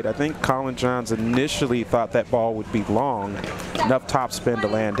Wright. I think Collin Johns initially thought that ball would be long, enough topspin to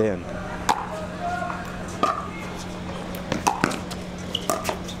land in.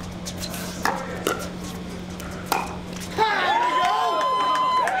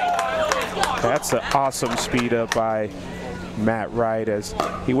 That's an awesome speed up by Matt Wright as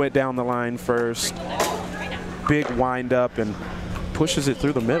he went down the line first. Big wind up and pushes it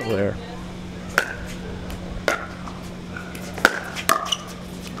through the middle there.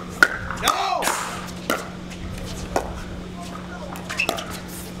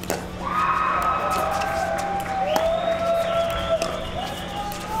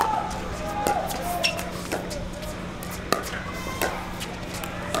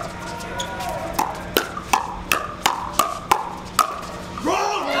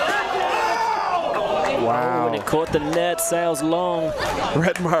 Caught the net, sails long.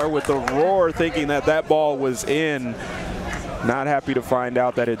 Rettenmaier with a roar, thinking that that ball was in. Not happy to find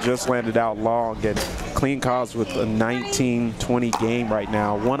out that it just landed out long. And Clean Cause with a 19-20 game right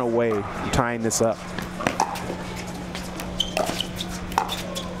now, one away from tying this up.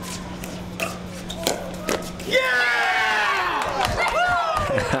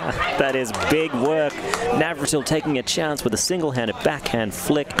 That is big work. Navratil taking a chance with a single-handed backhand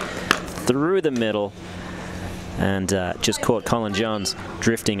flick through the middle. And just caught Collin Johns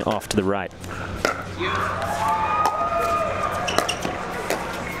drifting off to the right.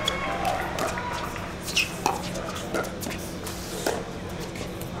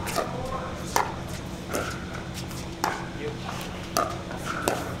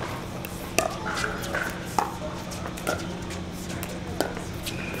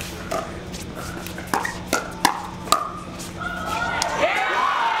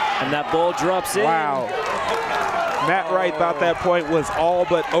 And that ball drops in. Wow. Matt Wright thought that point was all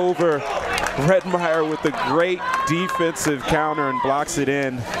but over. Rettenmaier with a great defensive counter and blocks it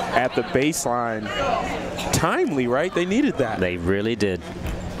in at the baseline. Timely, right? They needed that. They really did.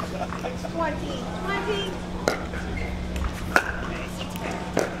 20.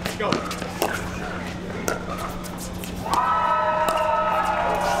 Let's go.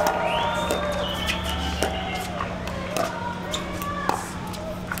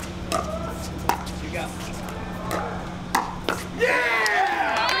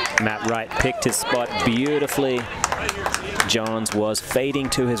 Matt Wright picked his spot beautifully. Johns was fading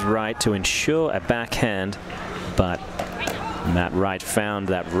to his right to ensure a backhand, but Matt Wright found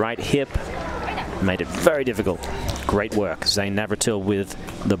that right hip, made it very difficult. Great work. Zane Navratil with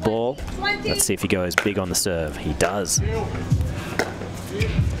the ball. Let's see if he goes big on the serve. He does.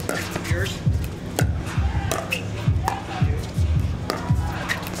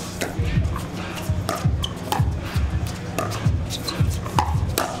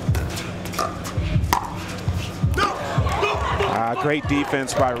 Great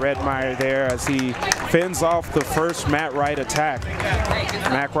defense by Rettenmaier there as he fends off the first Matt Wright attack.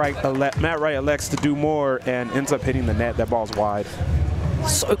 Matt Wright elects to do more and ends up hitting the net. That ball's wide.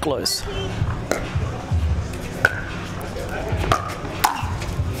 So close.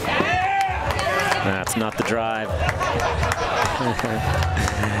 That's not the drive.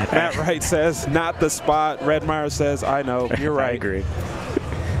 Matt Wright says, not the spot. Rettenmaier says, I know, you're right. I agree.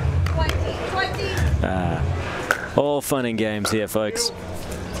 All fun and games here, folks.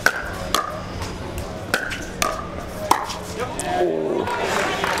 Oh.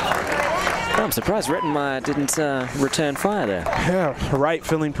 I'm surprised Rettenmaier didn't return fire there. Yeah, Wright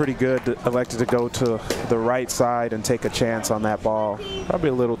feeling pretty good. Elected to go to the right side and take a chance on that ball. Probably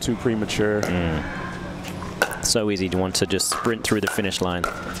a little too premature. So easy to want to just sprint through the finish line.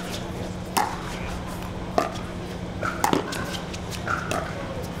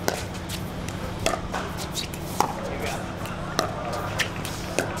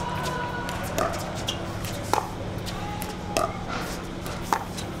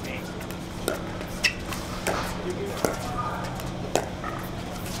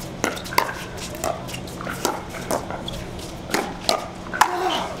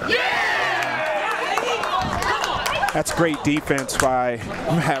 That's great defense by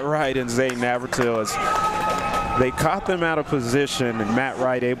Matt Wright and Zane Navratil as they caught them out of position and Matt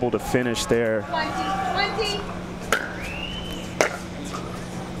Wright able to finish there. 20.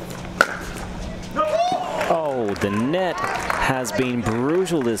 Oh, the net has been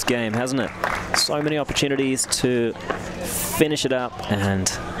brutal this game, hasn't it? So many opportunities to finish it up, and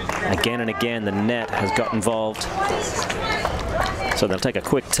again the net has got involved. So they'll take a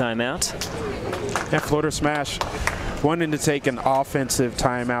quick timeout. And Florida Smash wanting to take an offensive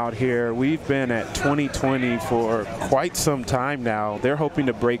timeout here. We've been at 20-20 for quite some time now. They're hoping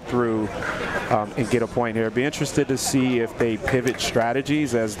to break through and get a point here. Be interested to see if they pivot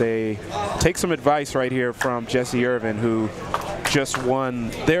strategies as they take some advice right here from Jessie Irvine, who just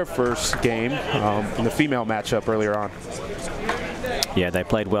won their first game in the female matchup earlier on. Yeah, they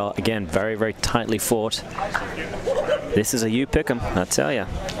played well. Again, very, very tightly fought. This is a you pick 'em, I tell you.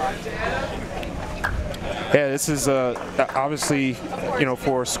 Yeah, this is obviously, you know,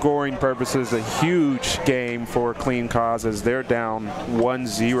 for scoring purposes, a huge game for Clean Causes. They're down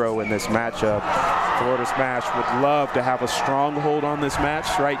 1-0 in this matchup. Florida Smash would love to have a stronghold on this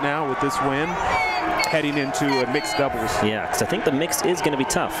match right now with this win, heading into a mixed doubles. Yeah, because I think the mix is going to be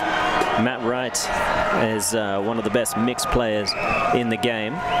tough. Matt Wright is one of the best mixed players in the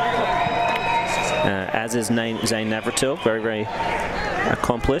game, as is Zane Navratil, very, very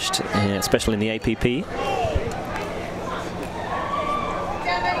accomplished, especially in the APP.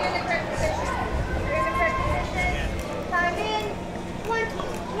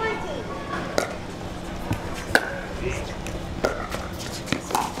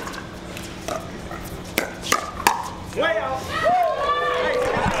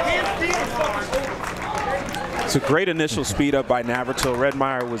 It's a great initial speed up by Navratil.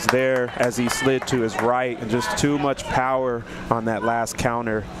 Rettenmaier was there as he slid to his right, and just too much power on that last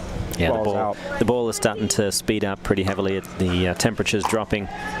counter. Yeah, the ball is starting to speed up pretty heavily. The temperature's dropping.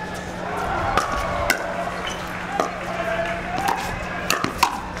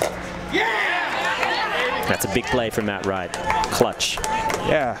 That's a big play from Matt Wright. Clutch.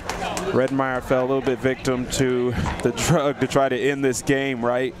 Yeah, Rettenmaier fell a little bit victim to the drug to try to end this game,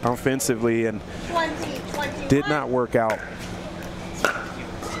 right, offensively, and did not work out.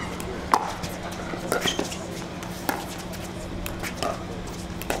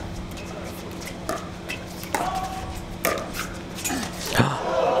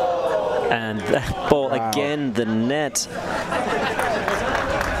 And that ball again, the net.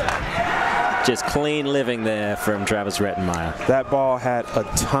 Just clean living there from Travis Rettenmaier. That ball had a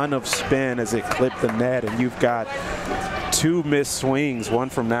ton of spin as it clipped the net, and you've got 2 missed swings, one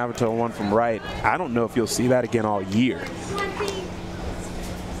from Navratil and one from Wright. I don't know if you'll see that again all year.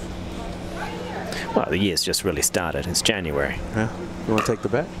 Well, the year's just really started. It's January. Yeah. You want to take the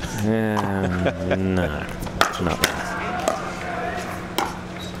bet? No, not that.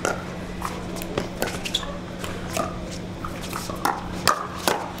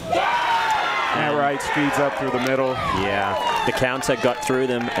 Wright speeds up through the middle. Yeah, the counter got through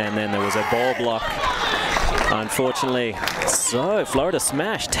them, and then there was a ball block, unfortunately. So, Florida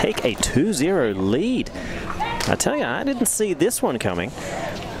Smash take a 2-0 lead. I tell you, I didn't see this one coming,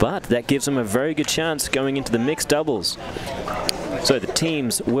 but that gives them a very good chance going into the mixed doubles. So the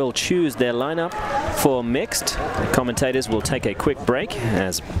teams will choose their lineup for mixed. The commentators will take a quick break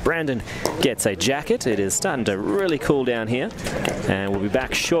as Brandon gets a jacket. It is starting to really cool down here. And we'll be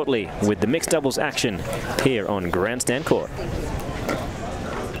back shortly with the mixed doubles action here on Grandstand Court.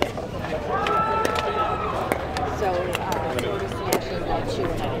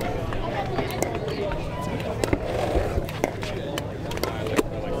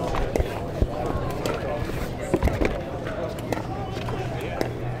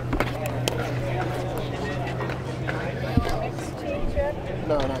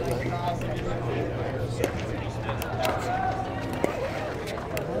 No, not yet.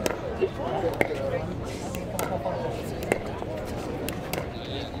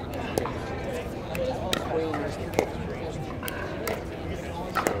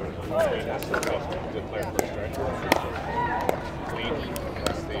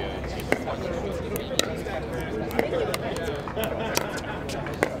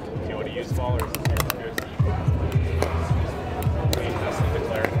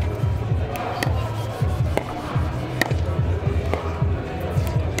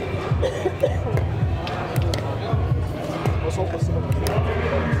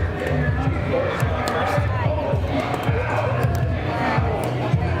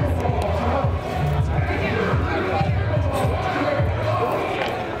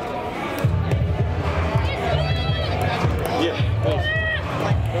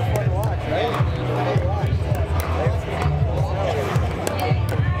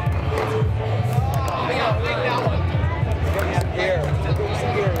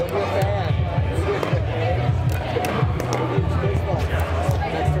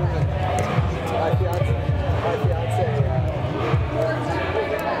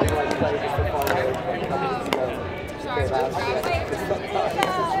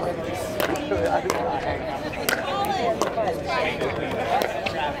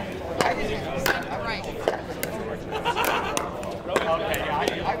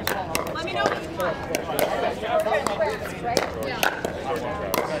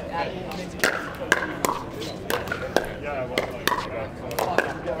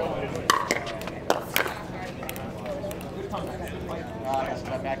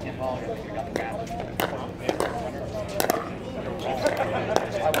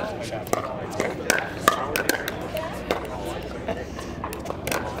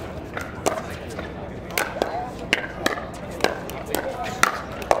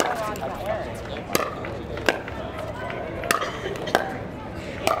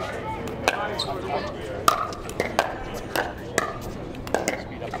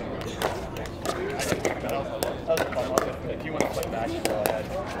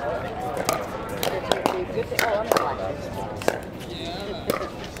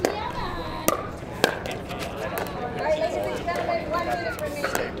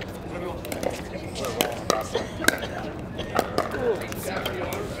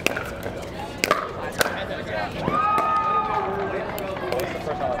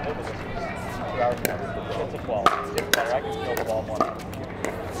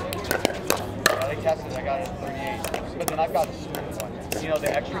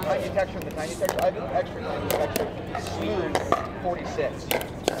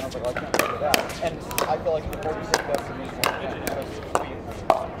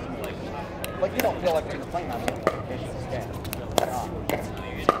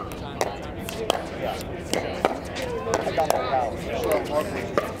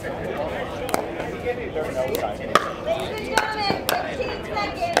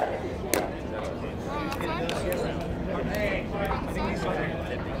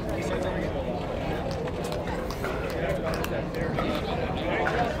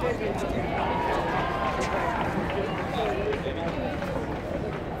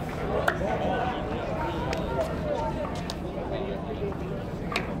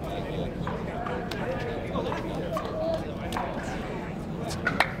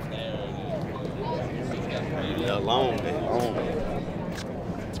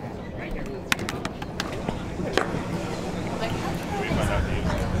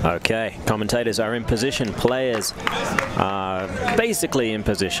 Okay, commentators are in position. Players are basically in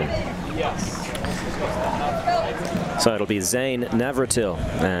position. So it'll be Zane Navratil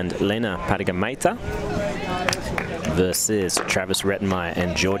and Lina Padegimaite versus Travis Rettenmaier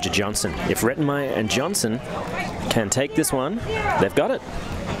and Jorja Johnson. If Rettenmaier and Johnson can take this one, they've got it.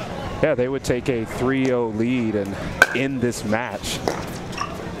 Yeah, they would take a 3-0 lead and end this match.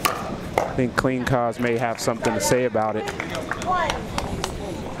 I think Clean Cause may have something to say about it.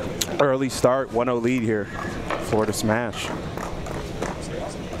 Early start, 1-0 lead here for the smash.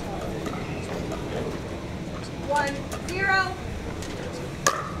 1-0.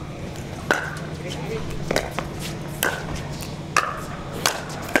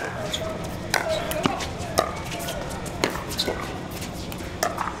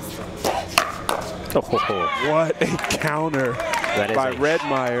 Oh, what a counter by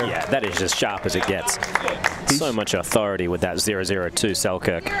Rettenmaier. Yeah, that is as sharp as it gets. So much authority with that 0-0-2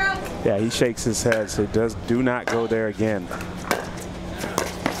 Selkirk. Yeah, he shakes his head, so do not go there again.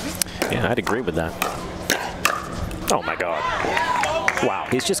 Yeah, I'd agree with that. Oh my God. Wow,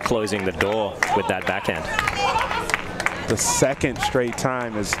 he's just closing the door with that backhand. The second straight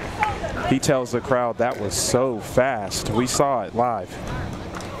time as he tells the crowd that was so fast. We saw it live.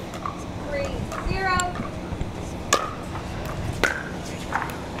 3-0.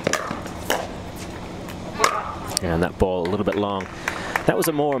 And that ball a little bit long. That was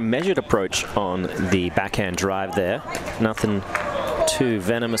a more measured approach on the backhand drive there. Nothing too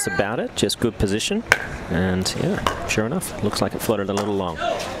venomous about it, just good position. And yeah, sure enough, looks like it floated a little long.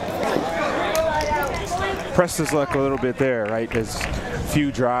 Pressed his luck a little bit there, right? His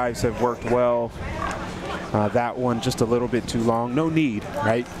few drives have worked well. That one just a little bit too long. No need,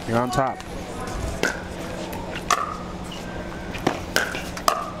 right? You're on top.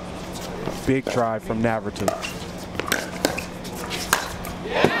 Big drive from Navratil.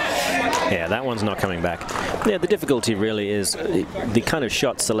 Yeah, that one's not coming back. Yeah, the difficulty really is the kind of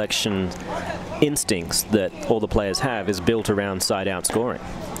shot selection instincts that all the players have is built around side-out scoring.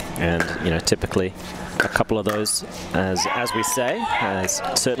 And, you know, typically a couple of those, as we say, is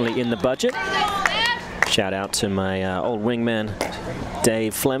certainly in the budget. Shout out to my old wingman,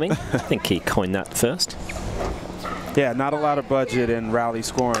 Dave Fleming. I think he coined that first. Yeah, not a lot of budget in rally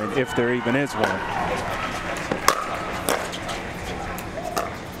scoring, if there even is one.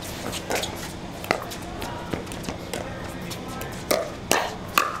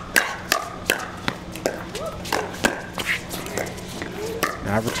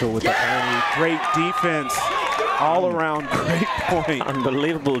 Navratil with the early, great defense, all around great point.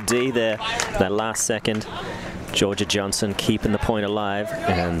 Unbelievable D there, that last second. Jorja Johnson keeping the point alive,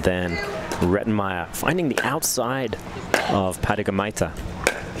 and then Rettenmaier finding the outside of Padegimaite.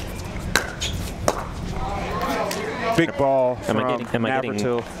 Big ball from am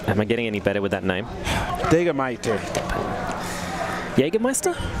I getting any better with that name? Padegimaite.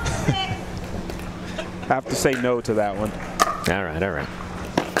 Jägermeister? I have to say no to that one. All right, all right.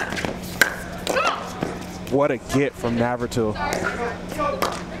 What a get from Navratil.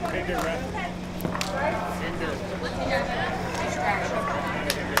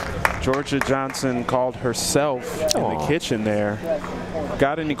 Jorja Johnson called herself in the kitchen there.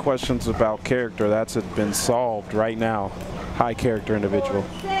 Got any questions about character? That's been solved right now. High character individual.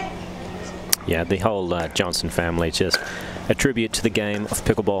 Yeah, the whole Johnson family, just a tribute to the game of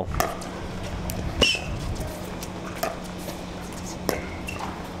pickleball.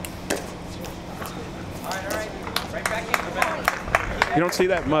 You don't see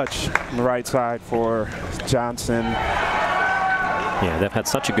that much on the right side for Johnson. Yeah, they've had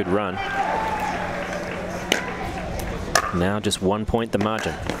such a good run. Now just 1 point the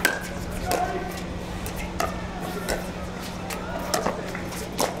margin.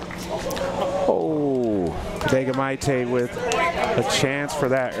 Oh. Padegimaite with a chance for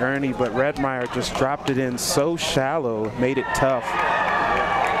that Ernie, but Rettenmaier just dropped it in so shallow, made it tough.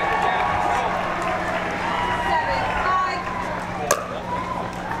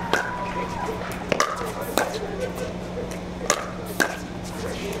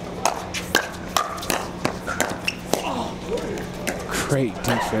 Great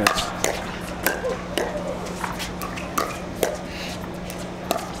defense.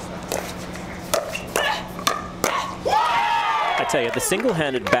 I tell you, the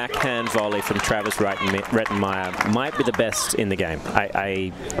single-handed backhand volley from Travis Rettenmaier might be the best in the game.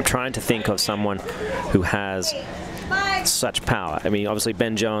 I'm trying to think of someone who has such power. I mean, obviously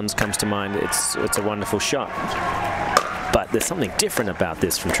Ben Jones comes to mind. It's a wonderful shot. But there's something different about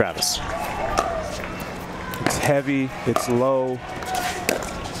this from Travis. It's heavy, it's low.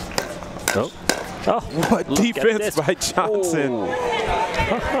 Oh, Oh, what defense by Johnson.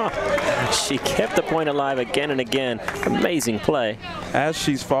 Oh. She kept the point alive again and again. Amazing play. As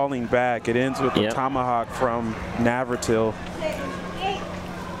she's falling back, it ends with a tomahawk from Navratil.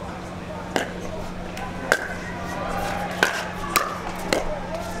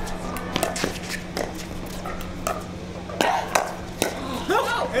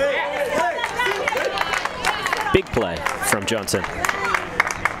 Big play from Johnson.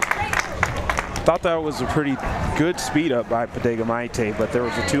 Thought that was a pretty good speed up by Padegimaite, but there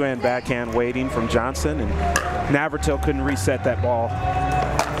was a two-hand backhand waiting from Johnson, and Navratil couldn't reset that ball.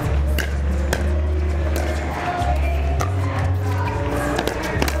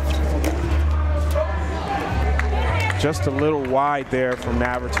 Just a little wide there from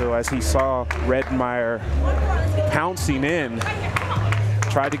Navratil as he saw Rettenmaier pouncing in,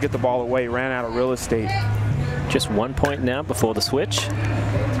 tried to get the ball away, ran out of real estate. Just 1 point now before the switch.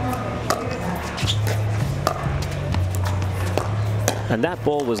 And that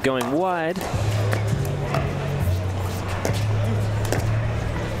ball was going wide.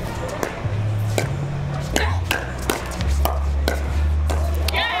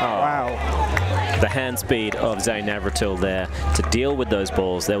 Wow. The hand speed of Zane Navratil there to deal with those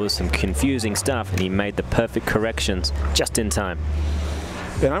balls. There was some confusing stuff, and he made the perfect corrections just in time.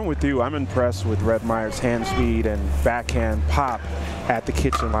 And I'm with you. I'm impressed with Rettenmaier's hand speed and backhand pop at the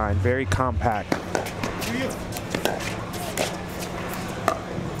kitchen line. Very compact.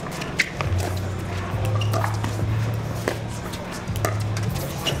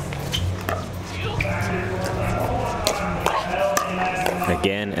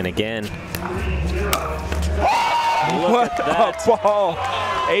 Again and again. What a ball.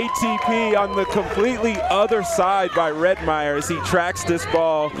 ATP on the completely other side by Rettenmaier as he tracks this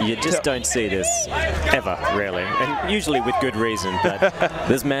ball. You just don't see this ever, really, and usually with good reason, but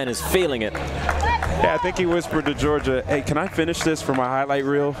this man is feeling it. Yeah, I think he whispered to Jorja, hey, can I finish this for my highlight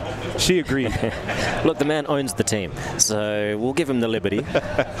reel? She agreed. Look, the man owns the team, so we'll give him the liberty.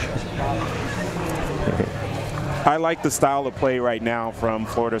 I like the style of play right now from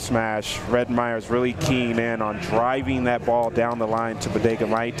Florida Smash. Rettenmaier's really keen in on driving that ball down the line to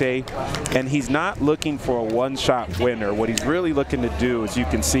Padegimaite, and he's not looking for a one-shot winner. What he's really looking to do, as you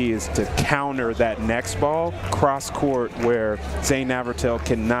can see, is to counter that next ball cross-court where Zane Navratil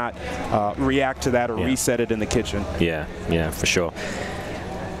cannot react to that or reset it in the kitchen. Yeah, for sure.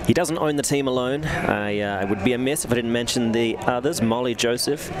 He doesn't own the team alone. I would be amiss if I didn't mention the others. Molly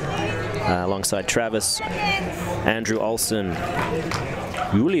Joseph, alongside Travis, Andrew Olson,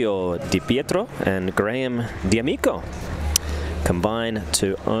 Julio DiPietro, and Graham D'Amico combine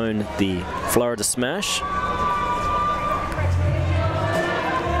to own the Florida Smash.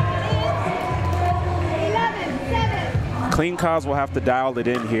 Clean Cause will have to dial it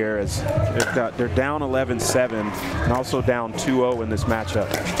in here as they're down 11-7 and also down 2-0 in this matchup.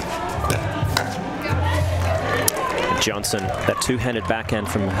 Johnson, that two-handed backhand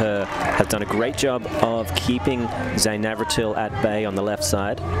from her, has done a great job of keeping Zane Navratil at bay on the left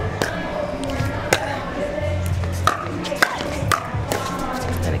side.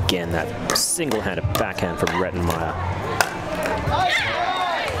 And again, that single-handed backhand from Rettenmaier.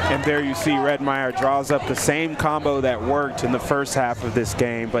 And there you see Rettenmaier draws up the same combo that worked in the first half of this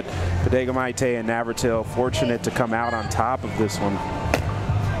game, but Padegimaite and Navratil fortunate to come out on top of this one.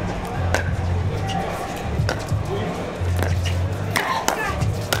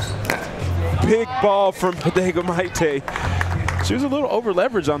 Big ball from Padegimaite. She was a little over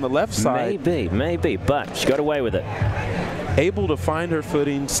leveraged on the left side. Maybe, but she got away with it. Able to find her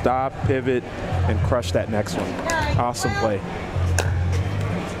footing, stop, pivot, and crush that next one. Awesome play.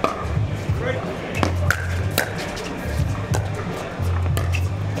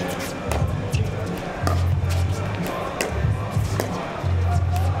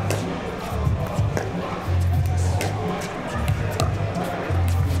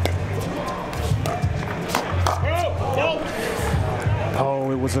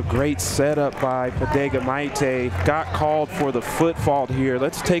 Was a great setup by Padegimaite. Got called for the foot fault here.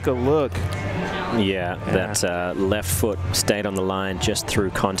 Let's take a look. Yeah, that left foot stayed on the line just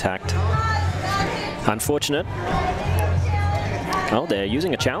through contact. Unfortunate. Oh, they're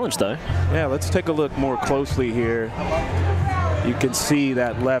using a challenge though. Yeah, let's take a look more closely here. You can see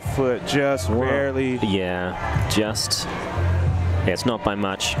that left foot just barely. Yeah, it's not by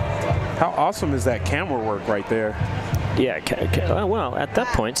much. How awesome is that camera work right there? Yeah, well, at that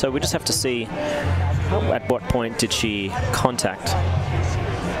point, so we just have to see at what point did she contact.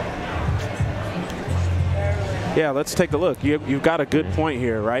 Yeah, let's take a look. You've got a good point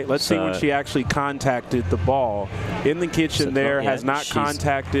here, right? Let's see when she actually contacted the ball. In the kitchen there, has not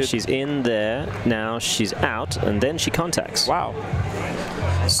contacted. She's in there, now she's out, and then she contacts. Wow.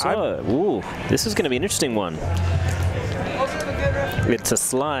 So, ooh, this is going to be an interesting one. It's a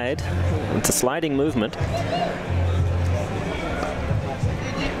slide. It's a sliding movement.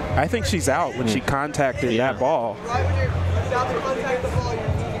 I think she's out when she contacted that ball.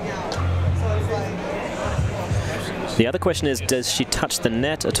 The other question is, does she touch the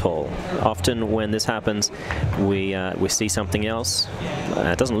net at all? Often when this happens, we see something else.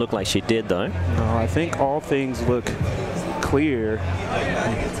 It doesn't look like she did, though. No, I think all things look clear.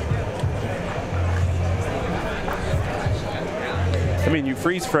 I mean, you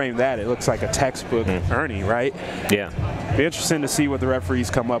freeze frame that, it looks like a textbook Ernie, right? Yeah. Be interesting to see what the referees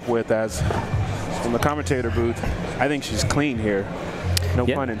come up with as from the commentator booth. I think she's clean here. No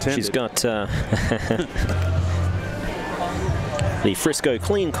pun intended. She's got the Frisco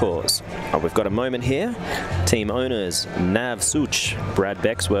clean cause. Oh, we've got a moment here. Team owners Nav Sooch, Brad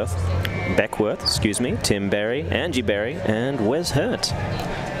Beckworth, excuse me, Tim Berry, Angie Berry, and Wes Hurt.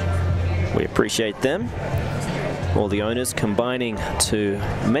 We appreciate them. All the owners combining to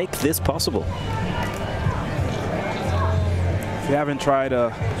make this possible. If you haven't tried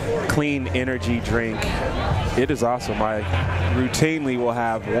a clean energy drink, it is awesome. I routinely will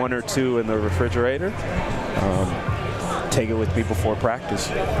have 1 or 2 in the refrigerator. Take it with me before practice.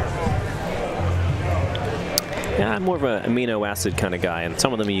 Yeah, I'm more of an amino acid kind of guy, and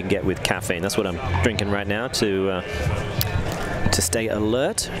some of them you can get with caffeine. That's what I'm drinking right now to stay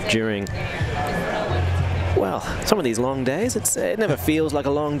alert during, well, some of these long days. It never feels like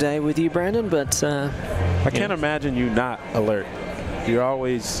a long day with you, Brandon, but I can't imagine you not alert. You're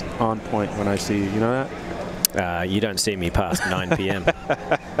always on point when I see you. You know that? You don't see me past 9 p.m.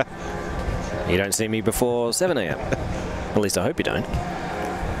 You don't see me before 7 a.m. At least I hope you don't.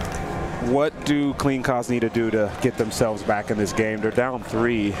 What do Clean Cause need to do to get themselves back in this game? They're down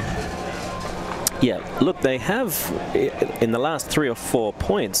 3. Yeah, look, they have, in the last 3 or 4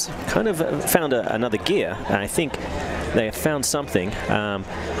 points, kind of found another gear. And I think they have found something.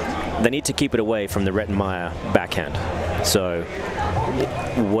 They need to keep it away from the Rettenmaier backhand. So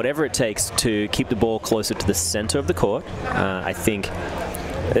whatever it takes to keep the ball closer to the center of the court, I think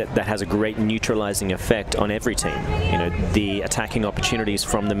that has a great neutralizing effect on every team. You know, the attacking opportunities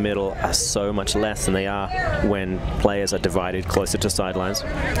from the middle are so much less than they are when players are divided closer to sidelines.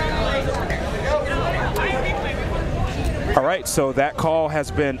 All right, so that call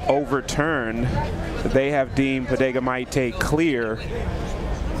has been overturned. They have deemed Padegimaite clear,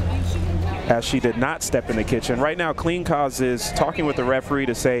 as she did not step in the kitchen. Right now, Clean Cause is talking with the referee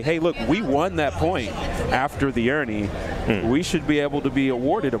to say, hey, look, we won that point after the Ernie. We should be able to be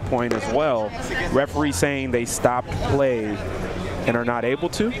awarded a point as well. Referee saying they stopped play and are not able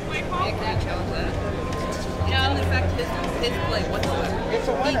to. It doesn't affect his play whatsoever. It's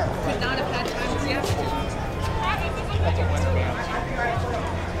a winner. He could not have had time to react.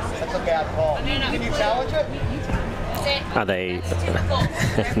 That's a bad call. Can you challenge it? Are they?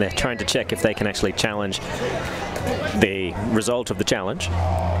 They're trying to check if they can actually challenge the result of the challenge.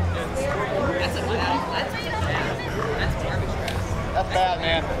 That's bad,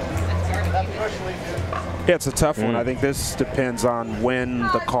 man. That's push league. Yeah, it's a tough one. I think this depends on when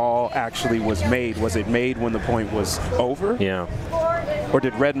the call actually was made. Was it made when the point was over? Yeah. Or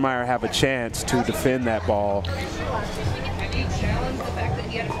did Rettenmaier have a chance to defend that ball?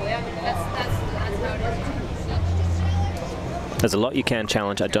 There's a lot you can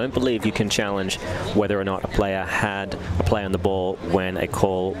challenge. I don't believe you can challenge whether or not a player had a play on the ball when a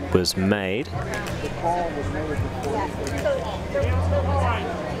call was made.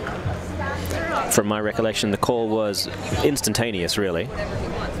 From my recollection, the call was instantaneous, really.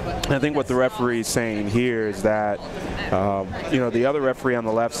 I think what the referee is saying here is that, you know, the other referee on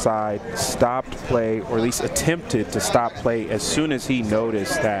the left side stopped play, or at least attempted to stop play as soon as he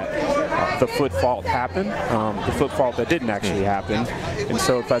noticed that the foot fault happened, the foot fault that didn't actually happen. And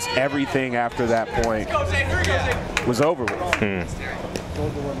so thus everything after that point was over with.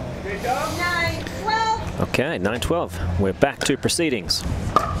 Okay, 9-12. We're back to proceedings.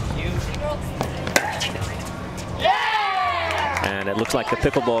 And it looks like the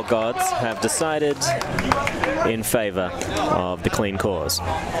pickleball gods have decided in favor of the clean cause.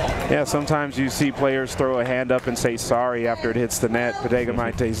 Yeah, sometimes you see players throw a hand up and say sorry after it hits the net.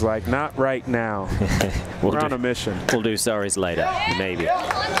 Padegimaite's like, not right now. We're on a mission. We'll do sorries later, maybe.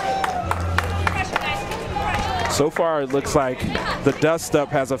 So far, it looks like the dust-up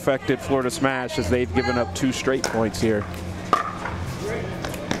has affected Florida Smash as they've given up 2 straight points here.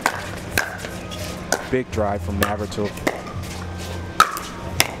 big drive from Navratil.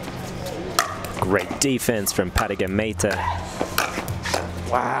 Great defense from Padegimaite.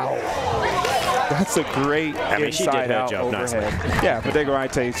 Wow. That's a great she did her job nicely. Yeah,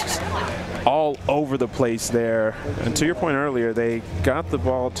 Padegimaite's just all over the place there. And to your point earlier, they got the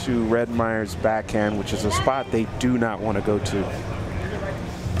ball to Rettenmeier's backhand, which is a spot they do not want to go to.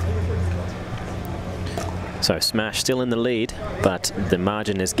 So Smash still in the lead, but the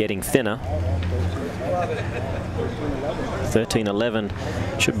margin is getting thinner.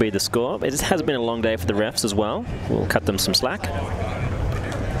 13-11 should be the score. It has been a long day for the refs as well. We'll cut them some slack.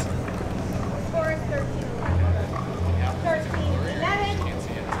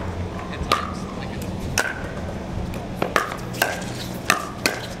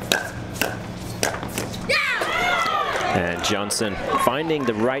 And Johnson finding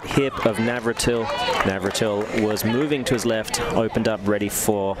the right hip of Navratil. Navratil was moving to his left, opened up ready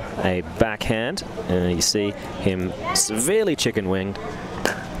for a backhand. And you see him severely chicken winged.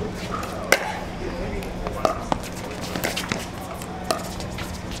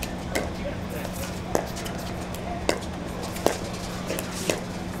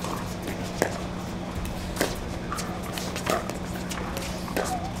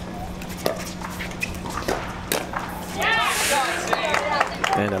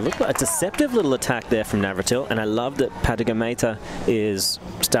 And a deceptive little attack there from Navratil, and I love that Padegimaite is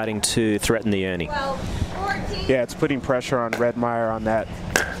starting to threaten the Ernie. Yeah, it's putting pressure on Rettenmaier on that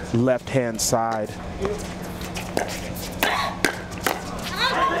left-hand side.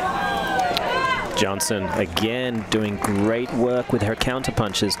 Johnson again doing great work with her counter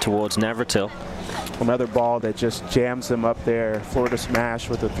punches towards Navratil. Another ball that just jams him up there. Florida smash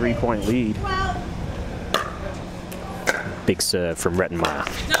with a 3-point lead. Big serve from Rettenmaier.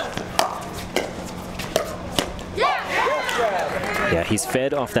 Yeah, he's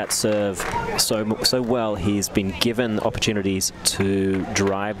fed off that serve so well. He's been given opportunities to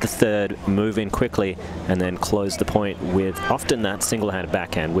drive the third, move in quickly, and then close the point with often that single-handed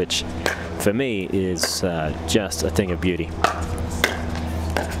backhand, which for me is just a thing of beauty.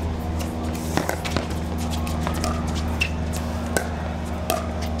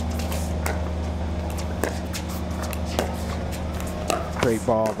 Great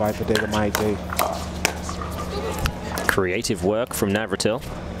ball by Padegimaite. Creative work from Navratil.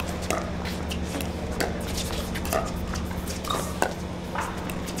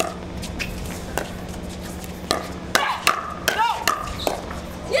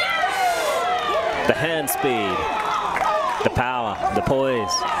 The hand speed, the power, the poise,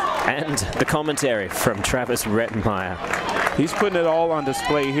 and the commentary from Travis Rettenmaier. He's putting it all on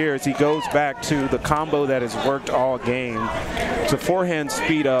display here as he goes back to the combo that has worked all game. It's a forehand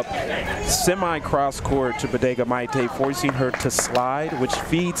speed up, semi-cross court to Padegimaite, forcing her to slide, which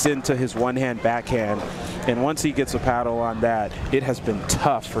feeds into his one-hand backhand. And once he gets a paddle on that, it has been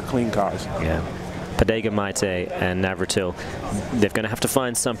tough for clean cause. Yeah. Padegimaite and Navratil, they're going to have to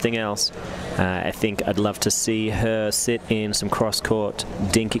find something else. I think I'd love to see her sit in some cross-court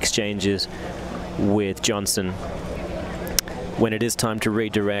dink exchanges with Johnson. When it is time to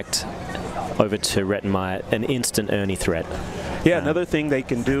redirect over to Rettenmaier, an instant Ernie threat. Yeah, another thing they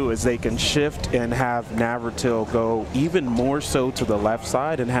can do is they can shift and have Navratil go even more so to the left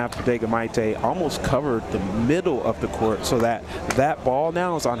side and have Padegimaite almost cover the middle of the court so that that ball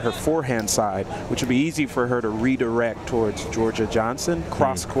now is on her forehand side, which would be easy for her to redirect towards Jorja Johnson,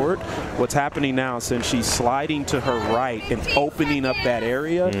 cross court. What's happening now, since she's sliding to her right and opening up that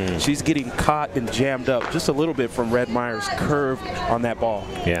area, she's getting caught and jammed up just a little bit from Rettenmeier's curve on that ball.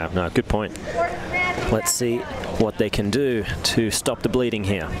 Yeah, no, good point. Let's see what they can do to stop the bleeding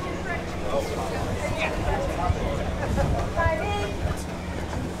here.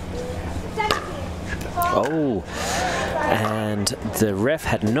 Oh, and the ref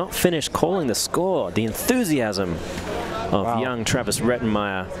had not finished calling the score. The enthusiasm of young Travis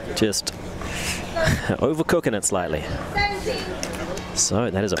Rettenmaier just overcooking it slightly. So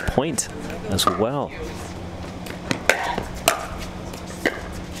that is a point as well.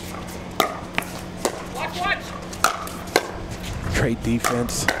 Great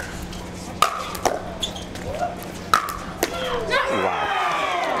defense.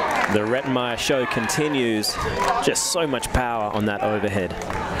 Wow. The Rettenmaier show continues. Just so much power on that overhead.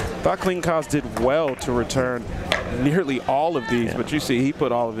 Thought Clean Cause did well to return nearly all of these, but you see he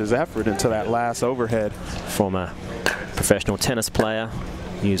put all of his effort into that last overhead. Former professional tennis player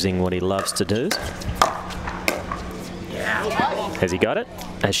using what he loves to do. Has he got it?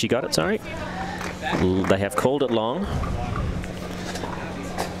 Has she got it, sorry? They have called it long.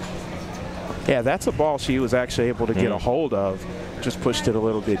 Yeah, that's a ball she was actually able to get a hold of. Just pushed it a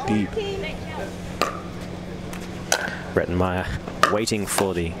little bit deep. Rettenmaier waiting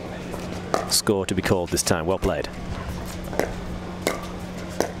for the score to be called this time. Well played.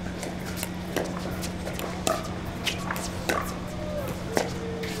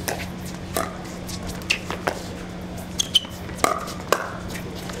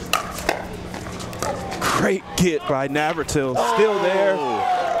 Great get by Navratil, still there,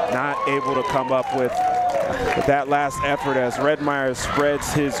 not able to come up with that last effort as Rettenmaier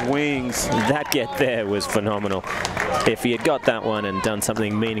spreads his wings. That get there was phenomenal. If he had got that one and done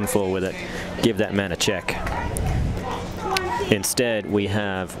something meaningful with it, give that man a check. Instead, we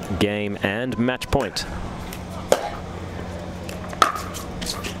have game and match point.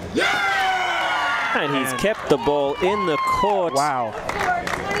 And he's kept the ball in the court. Wow.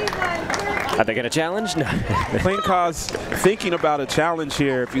 Are they going to challenge? No. Clean cause thinking about a challenge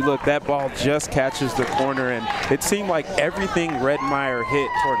here. If you look, that ball just catches the corner, and it seemed like everything Rettenmaier hit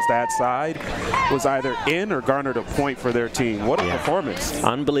towards that side was either in or garnered a point for their team. What a performance.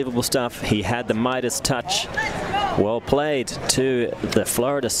 Unbelievable stuff. He had the Midas touch. Well played to the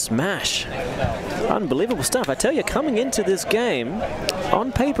Florida smash. Unbelievable stuff. I tell you, coming into this game,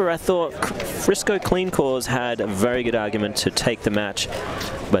 on paper I thought Frisco Clean Cause had a very good argument to take the match,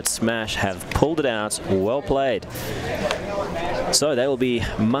 but Smash have pulled it out. Well played. So they will be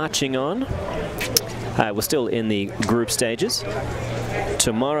marching on. We're still in the group stages.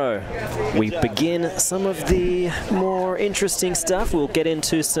 Tomorrow we begin some of the more interesting stuff. We'll get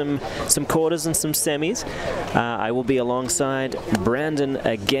into some quarters and some semis. I will be alongside Brandon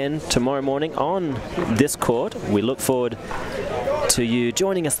again tomorrow morning on this court. We look forward to you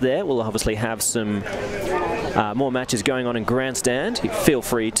joining us there. We'll obviously have some more matches going on in Grandstand. Feel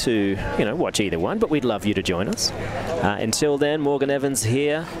free to, watch either one, but we'd love you to join us. Until then, Morgan Evans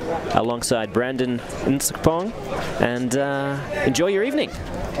here alongside Brandon Nsakpong, and enjoy your evening.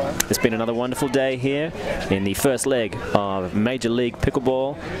 It's been another wonderful day here in the first leg of Major League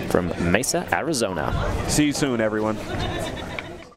Pickleball from Mesa, Arizona. See you soon, everyone.